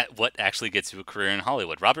what actually gets you a career in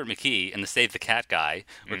Hollywood. Robert McKee and the Save the Cat guy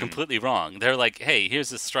were completely wrong. They're like, hey,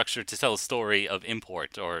 here's a structure to tell a story of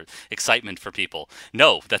import or excitement for people.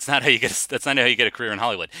 No, that's not how you get a career in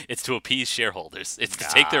Hollywood. It's to appease shareholders. It's to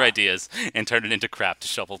take their ideas and turn it into crap to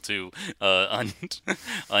shovel to what's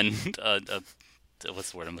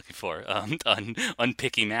the word I'm looking for?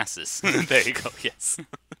 Unpicky masses. There you go. Yes.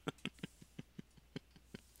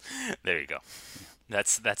 There you go.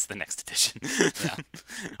 That's the next edition. Yeah.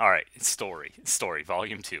 All right, story,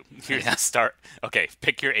 volume 2. Here's the start. Okay,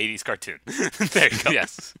 pick your 80s cartoon. There you go.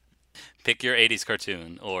 Yes. Pick your 80s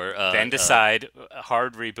cartoon, or then decide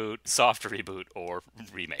hard reboot, soft reboot, or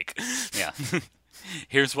remake. Yeah.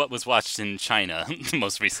 Here's what was watched in China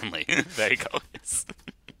most recently. There you go. Yes.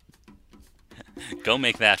 Go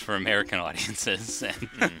make that for American audiences.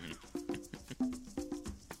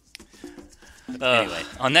 Anyway,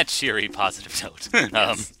 on that cheery, positive note,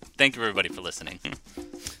 thank you everybody for listening.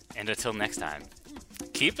 And until next time,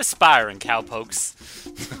 keep aspiring, cowpokes.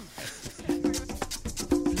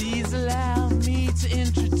 Please allow me to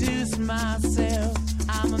introduce myself.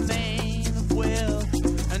 I'm a man of wealth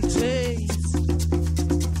and taste.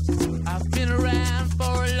 I've been around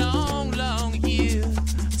for a long, long year.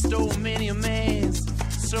 Stole many a man's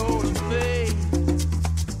soul and faith.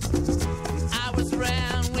 I was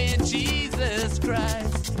around when Jesus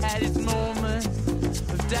Christ had his moment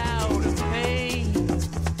of doubt and pain.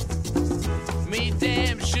 Made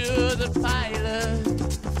damn sure the pilot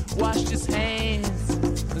washed his hands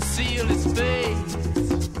and sealed his face.